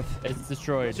up, now. Seth? It's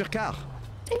destroyed. What's your car?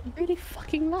 It's really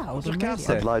fucking loud. What's your on car radio.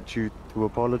 say? I'd like you to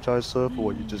apologize, sir, for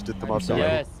what you just did to my sorry.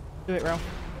 vehicle. Yes. Do it, Ralph.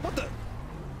 What the?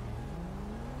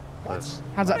 Yes.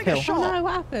 How's that feel? Oh no,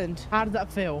 what happened? How does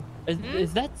that feel?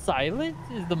 Is that silent?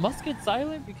 Is the musket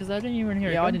silent? Because I didn't even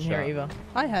hear. Yeah, a I didn't hear it gunshot. either.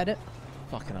 I heard it.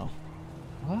 Fucking hell.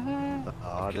 What?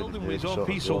 I Killed didn't him hear with his the own shot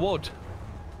piece as of well. wood.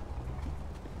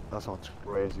 That sounds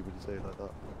crazy when you say it like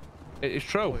that. It's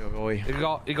true. Oi, oi, oi. He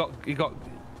got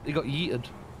yeeted.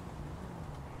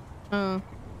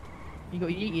 You got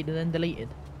yeeted and then deleted.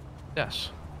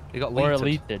 Yes. He got Or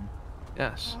deleted. deleted.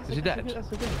 Yes. Is he dead?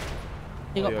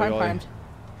 You got Oi, oi, prime oi. primed.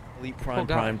 Elite Poor prime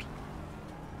guy. primed.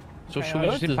 So Okay, should we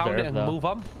well, just this is impound it fair, and though. move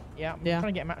on? Yeah, I'm Yeah.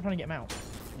 trying to get him out. I'm trying to get him out.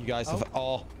 You guys have.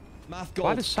 Oh, math gold.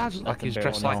 Why does Sad look like he's That's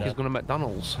dressed like embarrassing. he's going to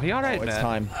McDonald's? Are you alright, Oh, it's man?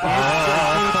 time.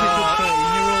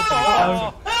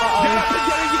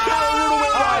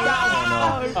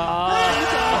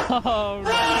 Oh,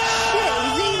 Shit, it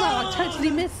was emo. I totally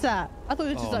missed that. I thought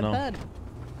it was just Oh, like no. burn.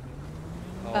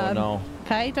 Oh no.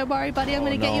 Okay, don't worry, buddy. I'm Oh,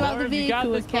 gonna get no. you out of the You got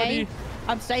vehicle, this, okay? buddy.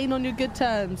 I'm staying on your good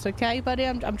terms, okay, buddy?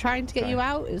 I'm trying to get Okay. you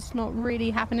out. It's not really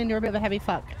happening. You're a bit of a heavy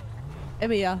fuck. Here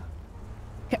we are.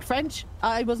 Okay, French,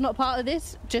 I was not part of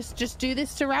this. Just do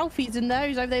this to Ralph. He's in there.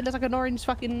 He's over there. Looks like an orange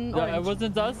fucking No, orange. it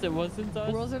wasn't us. It wasn't us.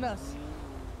 It wasn't us.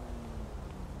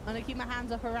 I'm gonna keep my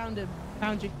hands up around him.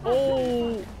 Around you.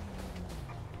 Oh.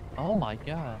 Oh my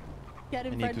god. Get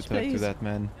him, I need French, to talk to please. that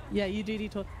man. Yeah, you do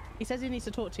need to. He says he needs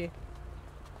to talk to you.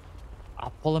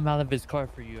 I'll pull him out of his car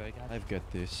for you. I got. I've got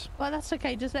this. Well, that's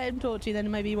okay. Just let him talk to you. Then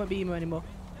maybe he won't be emo anymore.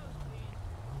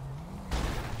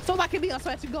 Stop back at me, I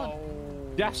swear to God.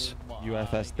 Yes.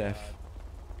 UFS death.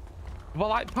 Well,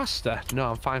 like pasta? No,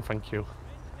 I'm fine, thank you.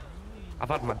 I've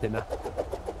had my dinner.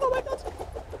 Oh my God.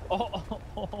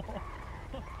 Oh.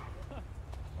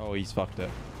 Oh, he's fucked it.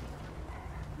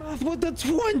 Math with the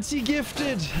 20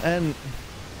 gifted and.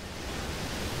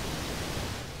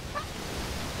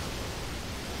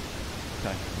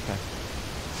 Okay, okay.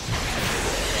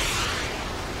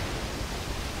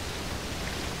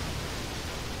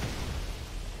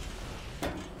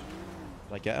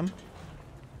 Did I get him?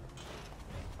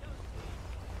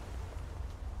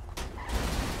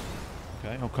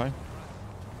 Okay, okay.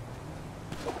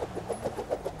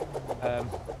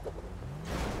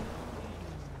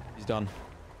 He's done.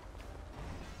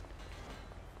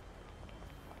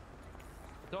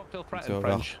 Don't feel It's threatened, over.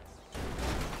 French.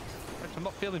 French, I'm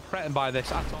not feeling threatened by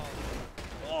this at all.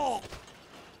 Oh!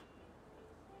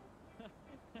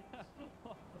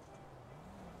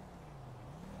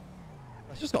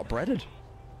 I just got breaded.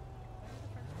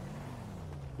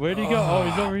 Where'd he go? Oh,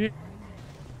 he's over here.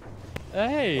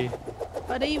 Hey.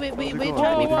 Buddy, we're How's it trying going?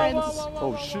 to be Whoa, friends.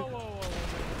 Oh shit.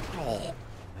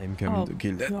 I'm coming Oh, to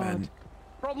kill that God. man.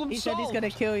 Problem He said solved. he's gonna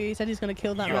kill you. He said he's gonna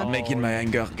kill that You are man. making my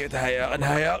anger get higher and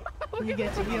higher. You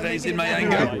get to, you're Raising making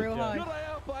my it anger. real high. Good,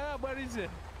 I am. Where is it?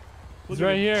 He's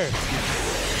right here.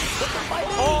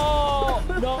 Oh!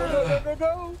 No, no, no, no,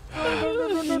 no.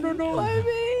 No, no, no, no, Why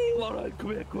me? Alright, come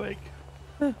here, quick.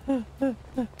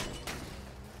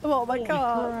 Oh my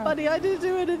God, buddy, I didn't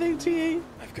do anything to you.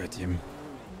 I've got him.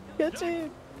 Get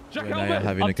him. Jack, You and I help are me.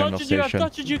 having a I'm touching you. I'm conversation.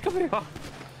 touching you. Come here.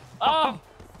 Oh.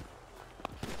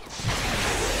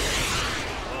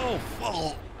 Oh,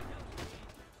 fuck.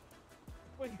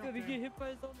 Wait, did he get hit by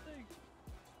his own thing?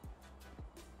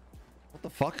 What the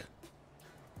fuck?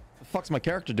 The fuck's my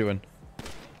character doing?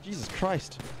 Jesus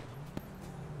Christ.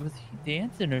 Was he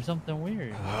dancing or something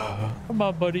weird? Come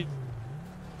on, buddy.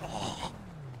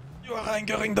 You are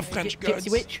angering the French gods.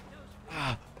 Gypsy witch.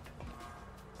 Come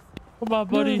on,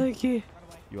 buddy. No, thank you.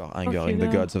 You are angering the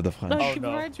no. gods of the No, French. Oh, keep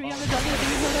no. French. We haven't done anything.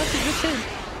 He's not us. He's just him.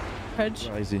 French.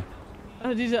 Where is he?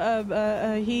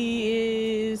 He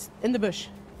is in the bush.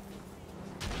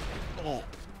 Oh,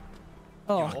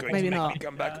 Oh, maybe not.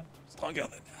 come back stronger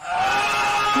than. Yeah.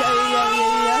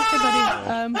 Hey, buddy.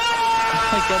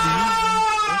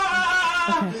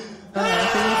 Okay. I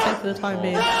think we're safe for the time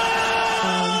being.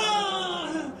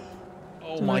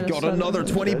 Oh my god, another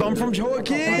 20 bump from I think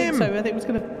Joachim! so. I think we're just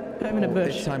gonna put him in a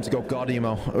bush. It's time to go god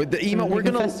emo. The emo, we're We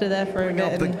can gonna fester there for a bring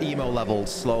bit up and the emo level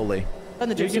slowly. and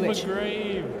the Dig gypsy him a witch.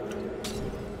 grave.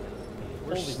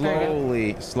 We're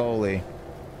Holy slowly.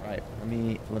 Right,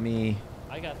 let me.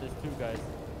 I got this too, guys.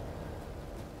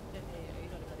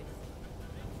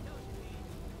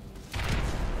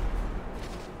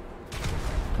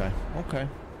 Okay.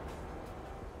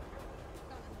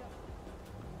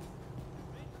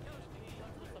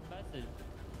 What's the message?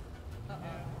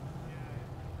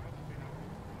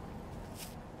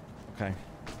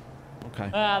 Okay.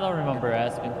 I don't remember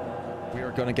asking. We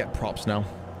are gonna get props now.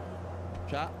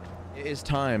 Chat, it is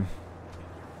time.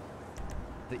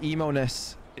 The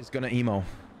emo-ness is gonna emo.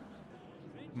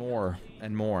 More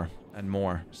and more and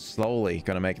more. Slowly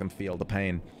gonna make them feel the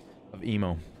pain of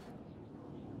emo.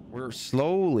 We're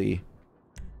slowly...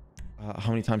 how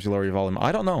many times you lower your volume?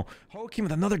 I don't know. Joachim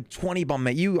with another 20 bomb,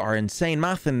 mate. You are insane.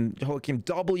 Math and Joachim,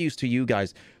 W's to you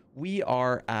guys. We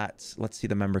are at... Let's see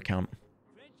the member count.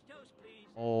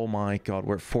 Oh my god,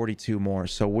 we're at 42 more.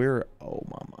 So we're... Oh,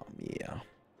 mamma mia.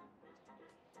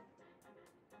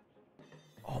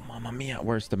 Oh, mamma mia.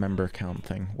 Where's the member count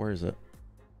thing? Where is it?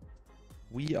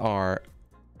 We are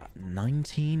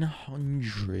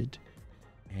 1900.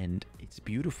 And it's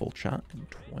beautiful, chat.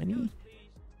 20?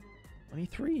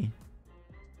 23.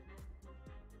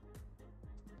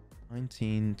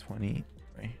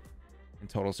 1923. In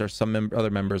totals, there's some other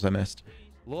members I missed.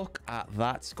 Look at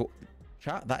that score.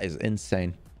 Chat, that is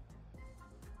insane.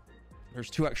 There's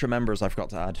 2 extra members I forgot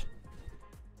to add.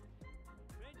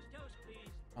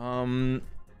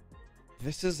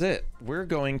 This is it. We're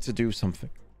going to do something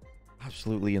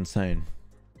absolutely insane.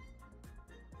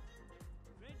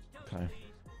 Okay.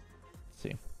 Let's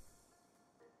see.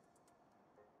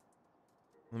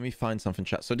 Let me find something,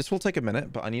 chat. So this will take a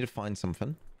minute, but I need to find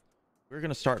something. We're going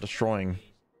to start destroying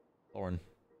Lauren.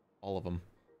 All of them.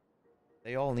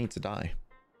 They all need to die.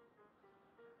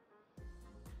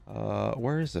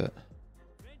 Where is it?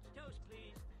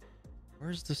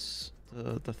 Where's this,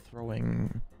 the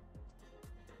throwing?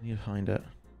 I need to find it.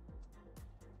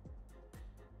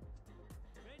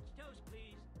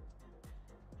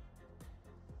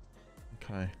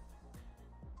 Okay.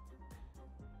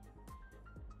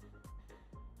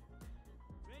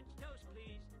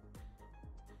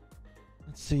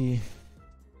 Let's see.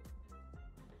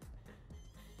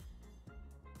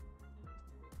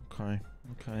 Okay,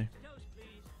 okay.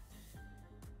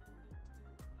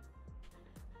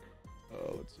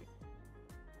 Oh, let's see.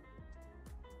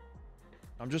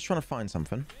 I'm just trying to find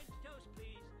something.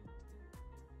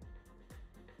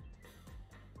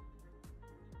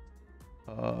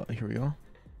 Here we go.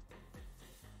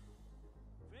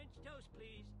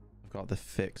 I've got the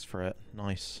fix for it.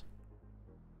 Nice.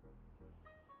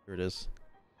 Here it is.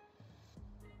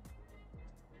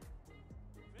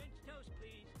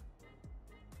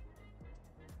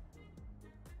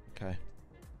 Okay.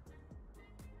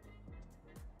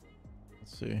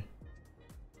 Let's see.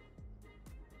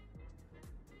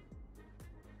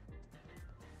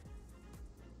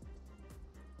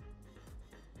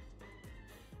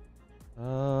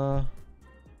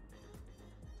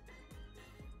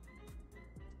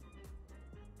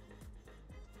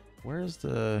 Where's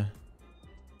the...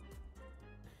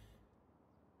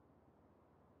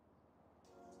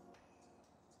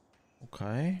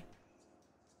 Okay.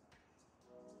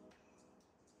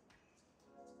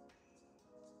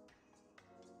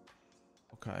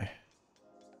 Okay.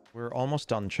 We're almost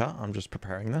done, chat. I'm just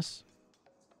preparing this.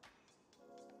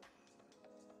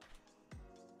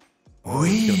 Oh,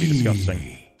 it's gonna be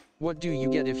disgusting. What do you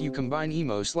get if you combine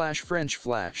emo/French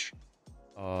flash?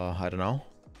 I don't know.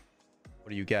 What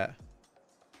do you get?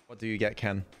 What do you get,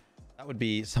 Ken? That would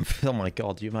be something. Oh my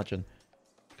god, do you imagine?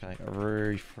 Okay,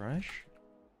 refresh.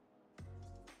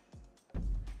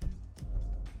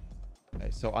 Okay,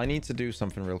 so I need to do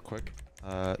something real quick.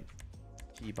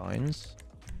 Keybinds.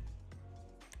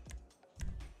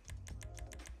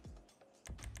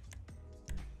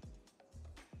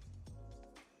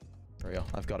 There we go.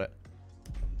 I've got it.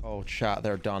 Oh, chat,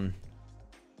 they're done.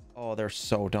 Oh, they're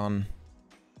so done.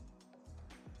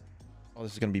 Oh,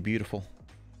 this is going to be beautiful.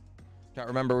 Chat,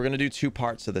 remember, we're going to do 2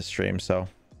 parts of this stream, so...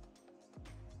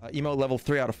 emo level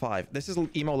 3 out of 5. This is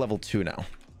emo level 2 now.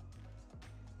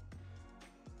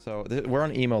 So, we're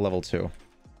on emo level 2.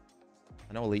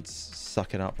 I know Elite's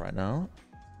sucking up right now.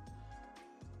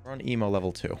 We're on emo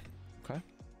level 2. Okay.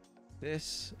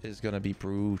 This is going to be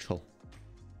brutal.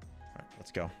 Alright,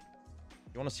 let's go.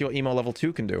 You want to see what emo level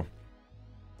 2 can do?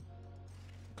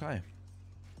 Okay.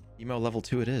 Emo level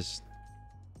 2 it is.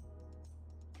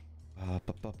 Come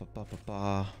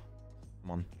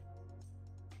on.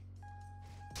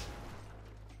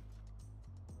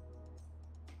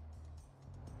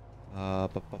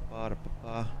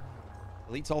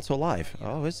 Elite's also alive.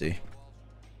 Oh, is he?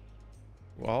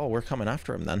 Well, we're coming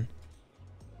after him then.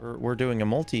 We're doing a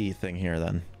multi thing here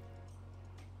then.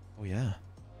 Oh yeah.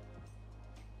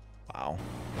 Wow.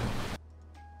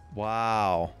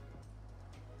 Wow.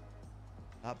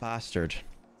 That bastard.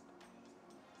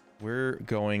 We're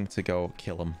going to go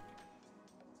kill him.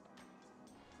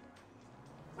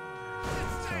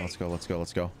 So let's go, let's go,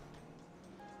 let's go.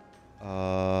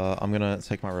 I'm gonna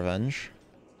take my revenge.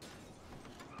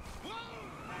 We're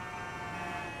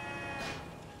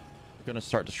gonna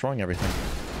start destroying everything.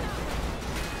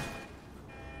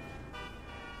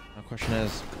 My question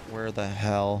is, where the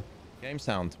hell... Game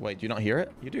sound. Wait, do you not hear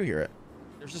it? You do hear it.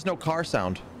 There's just no car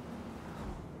sound.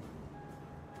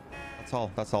 That's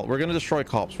all. That's all. We're going to destroy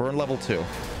cops. We're in level 2.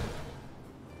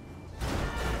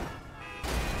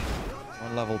 We're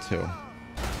in level 2.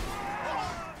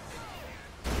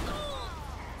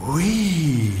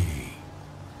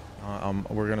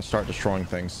 We're going to start destroying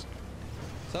things.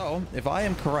 So, if I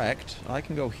am correct, I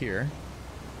can go here.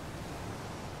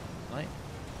 Right.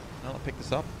 Now I'll pick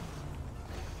this up.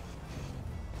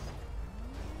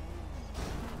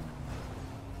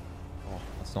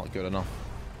 That's not good enough.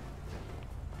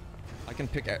 I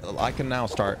can now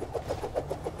start.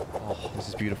 Oh, this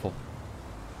is beautiful.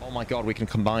 Oh my god, we can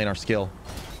combine our skill.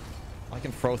 I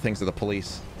can throw things at the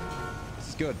police. This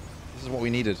is good. This is what we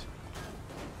needed.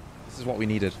 This is what we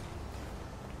needed.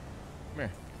 Come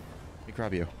here. Let me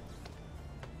grab you.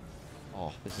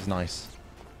 Oh, this is nice.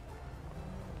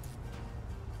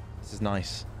 This is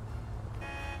nice.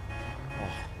 Oh,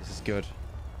 this is good.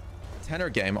 Tenor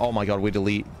game. Oh my god,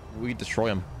 we destroy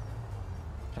him.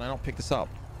 Can I not pick this up?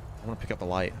 I want to pick up the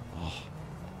light. Oh,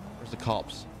 where's the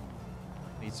cops?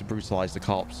 Needs to brutalize the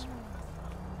cops.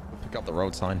 We'll pick up the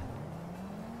road sign.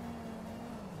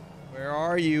 Where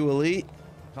are you, Elite?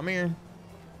 Come here.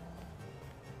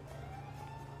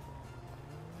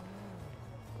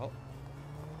 Oh.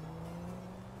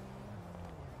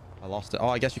 I lost it. Oh,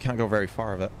 I guess you can't go very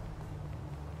far of it.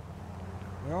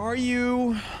 Where are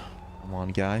you? Come on,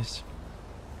 guys.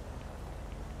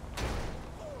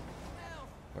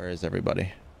 Where is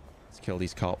everybody? Let's kill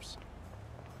these cops.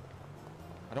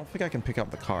 I don't think I can pick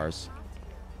up the cars.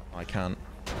 I can't.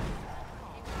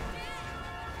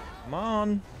 Come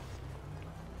on.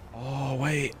 Oh,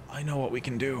 wait. I know what we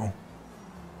can do.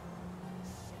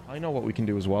 I know what we can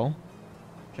do as well.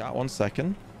 Chat, 1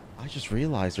 second. I just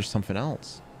realized there's something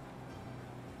else.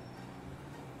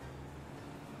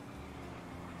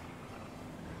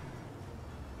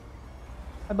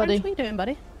 Hi, buddy. French, what are you doing,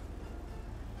 buddy?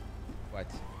 What?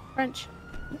 French,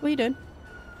 what are you doing?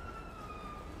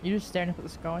 You just staring up at the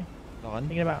sky. Done.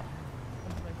 Thinking about.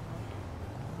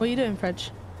 What are you doing,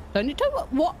 French? Don't you do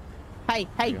what? Hey,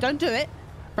 don't do it.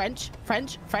 French.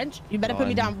 You better put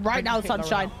me down right now,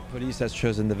 sunshine. Police has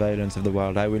chosen the violence of the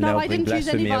world. I will No, now I bring didn't choose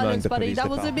any blasphemy among violence, the buddy. police That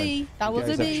wasn't department. me. That You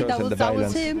wasn't guys me. have That chosen was the that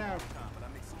was violence. him.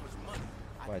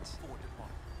 What?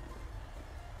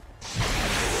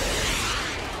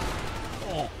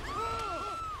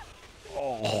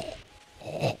 Oh.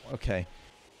 Okay.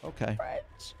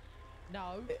 French.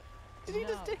 No. Did he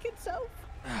just dick himself?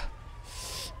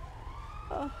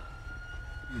 Oh.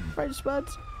 French bud,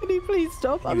 can you please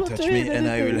stop? I'm You not touch doing me anything. and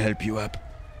I will help you up.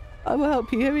 I will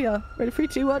help you. Here we are. Ready? 3,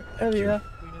 2, 1. There we are.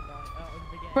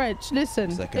 French,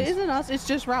 listen. Seconds. It isn't us. It's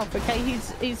just Ralph. Okay,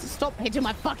 he's stop hitting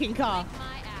my fucking car.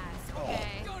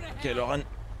 Okay, Lauren.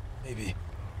 Maybe.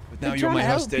 But now I'm you're trying my to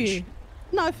help hostage. you.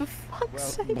 No, for fuck's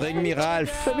sake. Bring me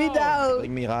Ralph. Put me down.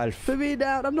 Bring me Ralph. Put me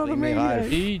down. I'm not Bring a me radio. Ralph.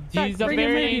 He's a Bring him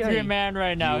very radio. angry man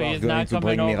right now. You He are is going not to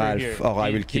coming bring me over Ralph, here. or I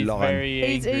will He's kill Lauren. very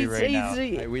angry right now.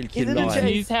 I will he's kill in the Lauren.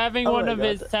 chase. He's having Oh one my of God.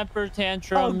 his temper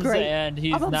tantrums, great. and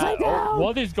he's I'm not. upside down.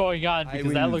 What is going on? I Because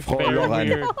will that looks throw very Lauren.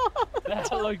 weird.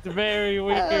 That looked very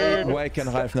weird. Why can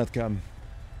Ralph not come?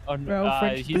 Oh, Well,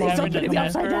 French, he's please having don't a put me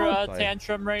upside temper down.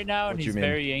 tantrum right now, What and do he's you mean?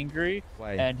 very angry,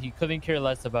 Why? and he couldn't care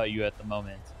less about you at the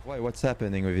moment. Why? What's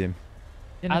happening with him?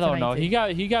 I don't know. He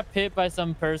got pit by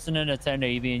some person in a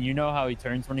 1080, and you know how he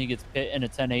turns when he gets pit in a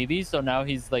 1080. So now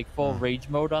he's like full rage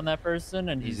mode on that person,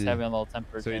 and he's Easy. having a little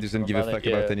temper. So he tantrum doesn't give a fuck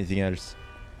it. about anything else.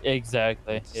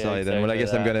 Exactly. Sorry then. Well, I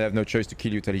guess I'm gonna have no choice to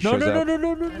kill you till he shows No. up. Wait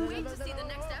to see the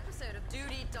next episode of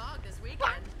Duty Eat Dog this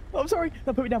weekend. Oh, I'm sorry.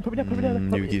 No, put me down. Put me down. Put me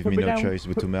down. You give me no choice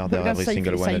but to murder every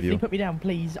single one of you. Put me down,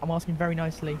 please. I'm asking very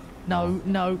nicely.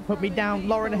 No. Put me down.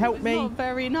 Lauren, help It's me. not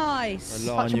very nice.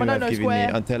 Lauren, Touch you my have no-no given square.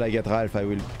 me until I get Ralph. I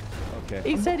will. Okay.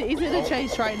 He said he's in a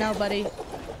chase right now, buddy.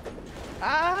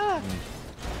 Ah!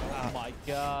 Oh my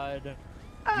god.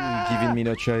 You giving me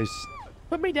no choice.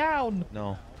 Put me down.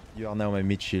 No. You are now my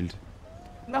meat shield.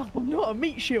 No, I'm not a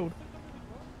meat shield.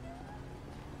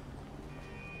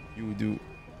 You do.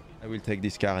 I will take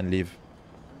this car and leave.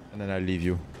 And then I'll leave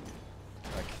you.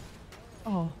 Back.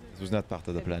 Oh. This was not part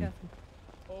of the plan.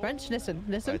 French, listen.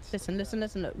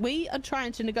 Right. Look, we are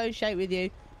trying to negotiate with you.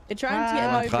 You're trying to get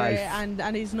him over Ralph. it,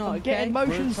 and he's not. I'm Okay. getting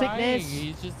motion We're trying. sickness.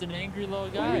 He's just an angry little I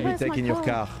guy. will be Where's my taking your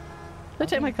car? car. Don't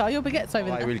take my car. Your baguette's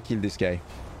over I there. will kill this guy.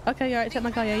 Okay, alright. Take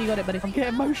my car. Yeah, you got it, buddy. I'm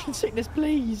getting motion sickness,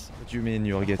 please. What do you mean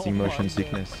you're getting motion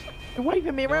sickness? You're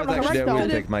waving me around like a Actually, I will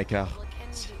ragdoll. take my car.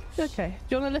 Okay.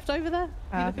 Do you want to lift over there?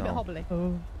 You look a bit no. hobbly.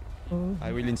 Oh.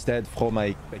 I will instead throw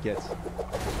my baguette.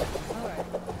 Alright.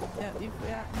 Yeah,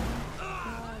 yeah.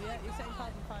 Yeah, you're setting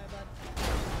cars on fire, bud.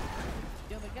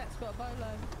 Your baguette's got a bolo.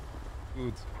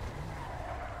 Good.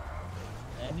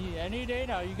 Any day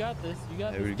now. You got this. You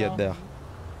got I this. will get now. there.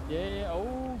 Yeah.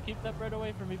 Oh, keep that bread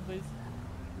away from me, please.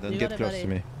 Don't You get got it, close buddy. to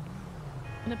me.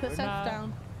 Gonna put We're Seth not-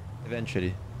 down.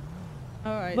 Eventually.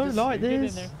 Alright. No, just- like You're good in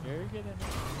this. there. You're good in there.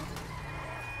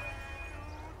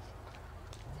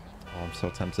 Oh, I'm so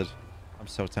tempted. I'm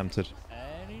so tempted.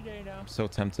 Any day now. I'm so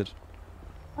tempted.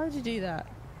 Why did you do that?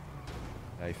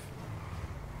 Life.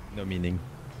 No meaning.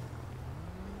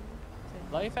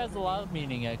 Life has a lot of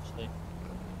meaning, actually.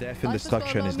 Death and I just got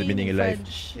destruction a is the meaning meaning of life.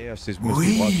 French. Chaos is must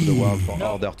be brought to the world for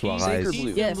order to peace arise. and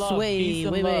Blue. Yes, love, peace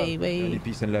and love. The only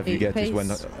peace and love you Wait, get is when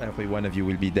peace. every one of you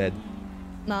will be dead.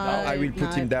 No, I will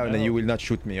put him down and you will not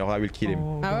shoot me, or I will kill him. Oh,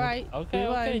 All God. right. Okay, we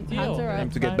okay, won't. deal. Hands are Tell him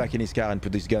up. to get back in his car and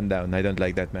put his gun down. I don't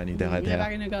like that, man. You dead You're back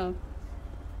hair. in the car.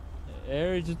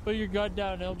 Harry, just put your gun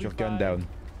down. He'll Put be your gun fine. down.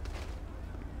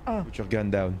 Ah, Put your gun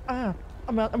down.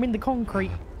 I'm in the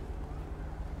concrete.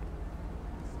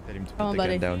 Tell him to Come on, put the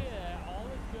buddy. gun down. Yeah, all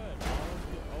is good.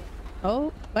 All is good.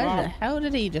 Oh, where the hell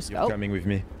did he just You're go? coming with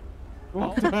me.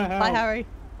 What the hell? Bye, Harry.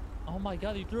 Oh my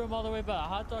god, you threw him all the way by a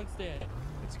hot dog stand.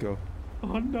 Let's go.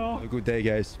 Oh no. Have a good day,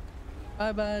 guys.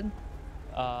 Bye, bud.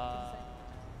 How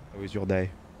was your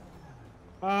day?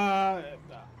 A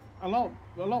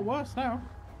lot worse now.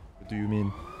 What do you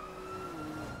mean?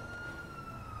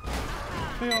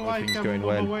 Feel like Everything's I'm going on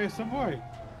well. the way some way.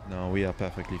 No, we are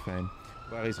perfectly fine.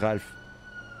 Where is Ralph?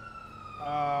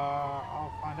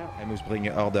 I'll find out. I must bring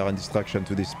order and destruction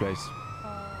to this place.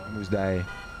 He must die.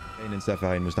 Pain and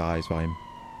suffering must arise for him.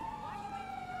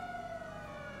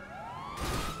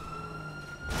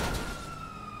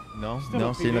 No, Still no,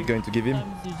 a still not PD. going to give him.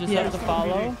 Sometimes you just Yeah. have to Still a PD.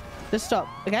 follow. Just stop,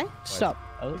 okay? Stop.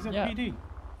 Oh, He's at yeah. PD.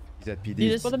 He's at You PD.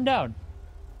 just- Put them down.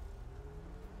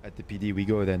 At the PD we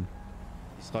go then.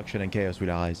 Destruction and chaos will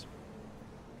arise.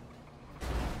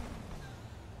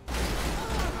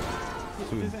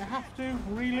 Soon. Does it have to?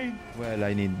 Really? Well,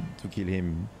 I need to kill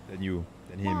him, then you,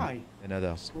 then him, Why? then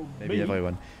others. Well, Maybe me?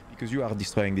 everyone. Because you are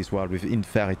destroying this world with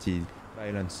infertility,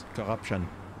 violence, corruption.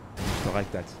 I need to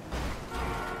correct that.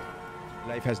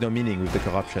 Life has no meaning with the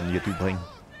corruption you two bring.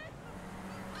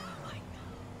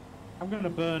 I'm gonna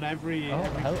burn every Oh,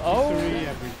 every hell- oh. bakery,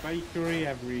 every bakery,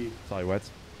 every. Sorry, what?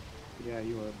 Yeah,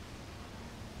 you were.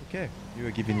 Okay, you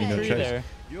are giving me no Tree choice. there.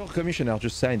 Your commissioner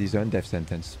just signed his own death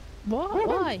sentence. What?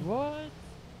 Why? What?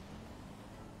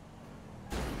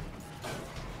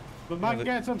 The man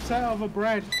gets upset over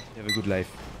bread. You have a good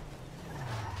life.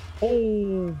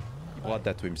 Oh. He brought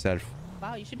that to himself.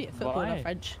 Wow, you should be at football, Why? not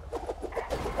French.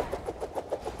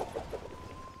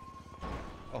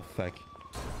 Oh, fuck.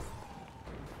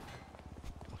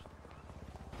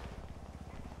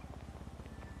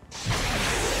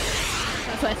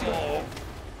 That's where to go.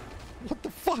 What the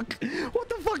fuck? What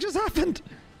the fuck just happened?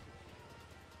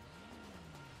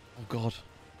 Oh, God.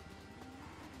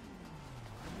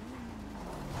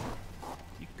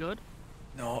 You good?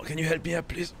 No, can you help me up,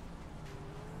 please?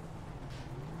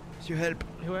 Can you help?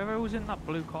 Whoever was in that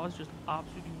blue car is just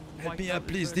absolutely Help wiped me out up,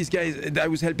 this please. bird. These guys, I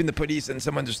was helping the police and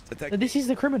someone just attacked me. This is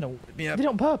the criminal. Help me He up. did it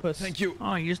on purpose. Thank you.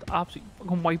 Oh, you just absolutely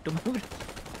fucking wiped them out.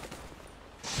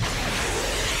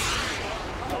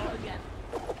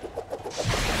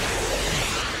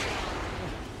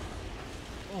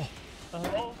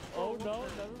 Oh no,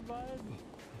 never mind.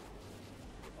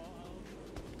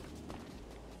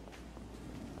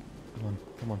 Come on,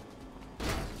 come on.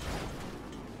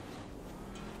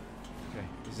 Okay,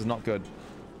 this is not good.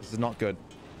 This is not good.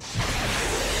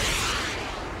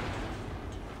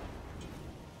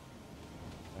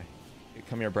 Okay. Hey,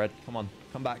 come here, Brad. Come on.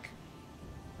 Come back.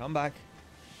 Come back.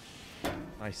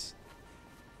 Nice.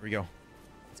 Here we go.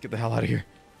 Let's get the hell out of here.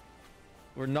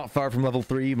 We're not far from level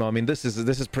 3 emo. I mean, this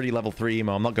is pretty level 3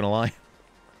 emo. I'm not gonna lie.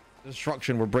 The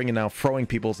destruction we're bringing now, throwing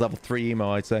people's level 3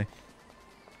 emo, I'd say.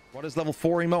 What is level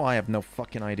 4 emo? I have no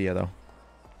fucking idea, though.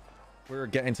 We're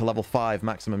getting to level 5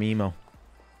 maximum emo.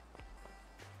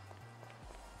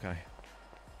 Okay.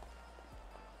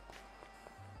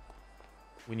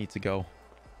 We need to go.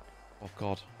 Oh,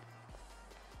 God.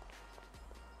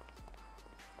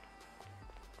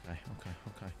 Okay, okay,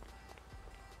 okay.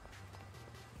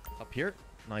 Up here.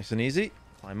 Nice and easy.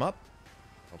 Climb up.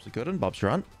 Bob's a good one. Bob's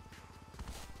run.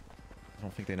 I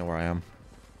don't think they know where I am.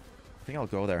 I think I'll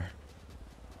go there.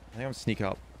 I think I'm gonna sneak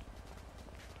up.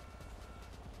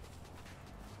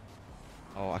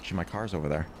 Oh, actually, my car's over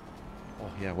there.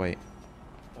 Oh, yeah, wait.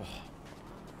 Oh,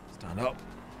 stand up.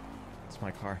 It's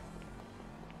my car.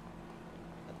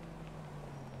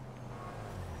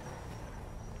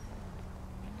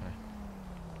 Okay.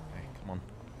 Okay, come on.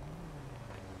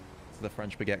 It's the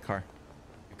French baguette car.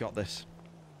 You got this.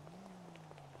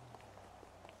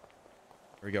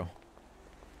 Here we go.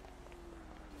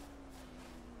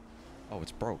 Oh,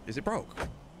 it's broke. Is it broke?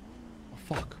 Oh,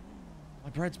 fuck. My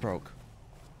bread's broke.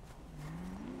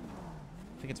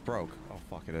 I think it's broke. Oh,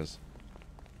 fuck, it is.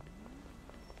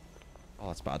 Oh,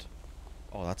 that's bad.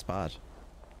 Oh, that's bad.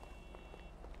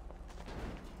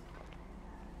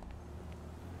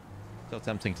 Still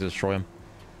tempting to destroy him.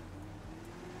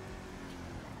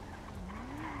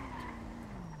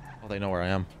 Oh, they know where I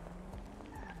am.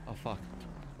 Oh, fuck.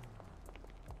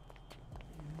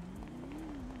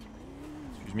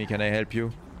 Excuse me, can I help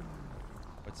you?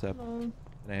 What's up? Hello.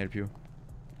 Can I help you?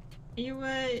 You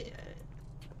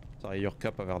Sorry, your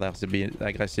cup over there, c'est bien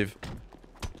aggressive.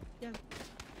 yeah.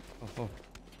 Oh.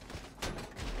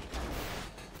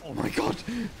 Oh my god!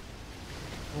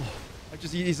 Oh, I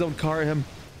just hit his own car at him.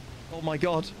 Oh my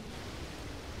god.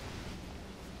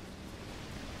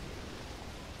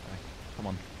 Okay, come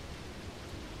on.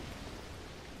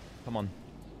 Come on.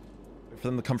 Wait for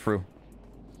them to come through.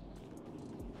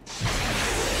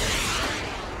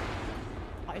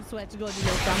 I swear to God, you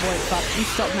little fanboy fuck. You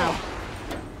stop now.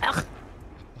 Ugh.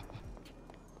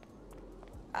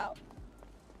 Ow.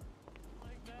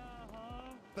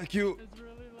 Thank you. It's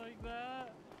really like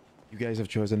that. You guys have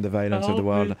chosen the violence of the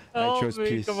world. I chose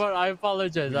peace. Come on, I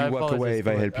apologize. Will you walk away if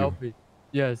I help you? Me.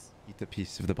 Yes. Eat a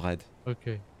piece of the bread.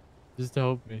 Okay. Just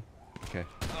help me. Okay.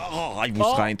 Oh, I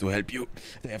was trying to help you.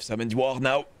 They have summoned war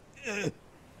now.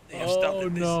 They have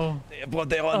started this. They have brought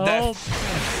their own death.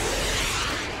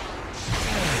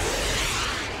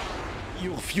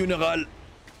 Your funeral.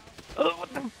 What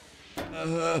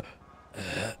the?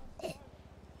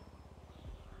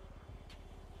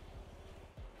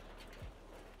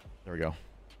 There we go.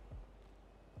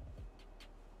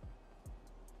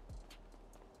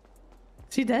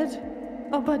 Is he dead?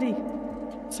 Oh, buddy.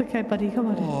 It's okay, buddy. Come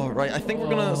on. Oh, right. I think we're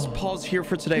gonna pause here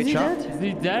for today, Is he chat. dead? Is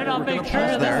he dead? I'll We're make gonna sure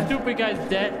pause that stupid guy's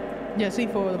dead. Yeah,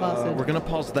 C4 the bastard. We're gonna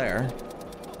pause there.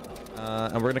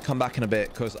 And we're gonna come back in a bit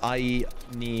because I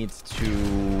need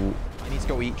to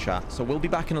go eat, chat. So we'll be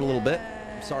back in a little bit.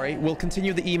 Sorry. We'll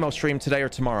continue the emo stream today or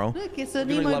tomorrow. Look, it's an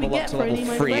We're doing emo level we up get to for an level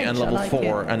emo 3 rage. and I level like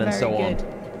 4 it. and then Very so on. good.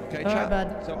 Okay, All right, chat.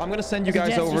 bud. So I'm gonna send you I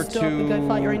guys suggest over stop and go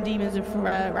fight your own to. demons with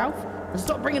Ralph. And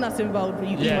stop bringing us involved.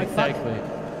 You Yeah, emo fuck. exactly.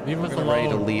 Leave us We're gonna raid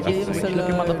alone. Elite. I Leave us think. alone.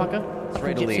 Looking motherfucker. Let's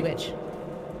raid Gypsy Elite. witch.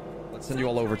 Let's send you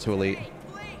all over to Elite.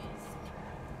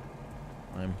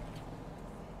 There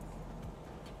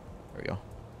we go.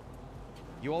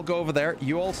 You all go over there.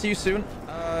 You all see you soon.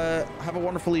 Have a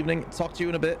wonderful evening. Talk to you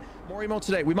in a bit. More emo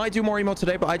today. We might do more emo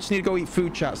today, but I just need to go eat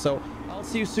food, chat. So I'll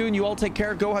see you soon. You all take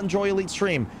care. Go enjoy Elite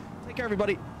stream. Take care,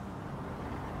 everybody.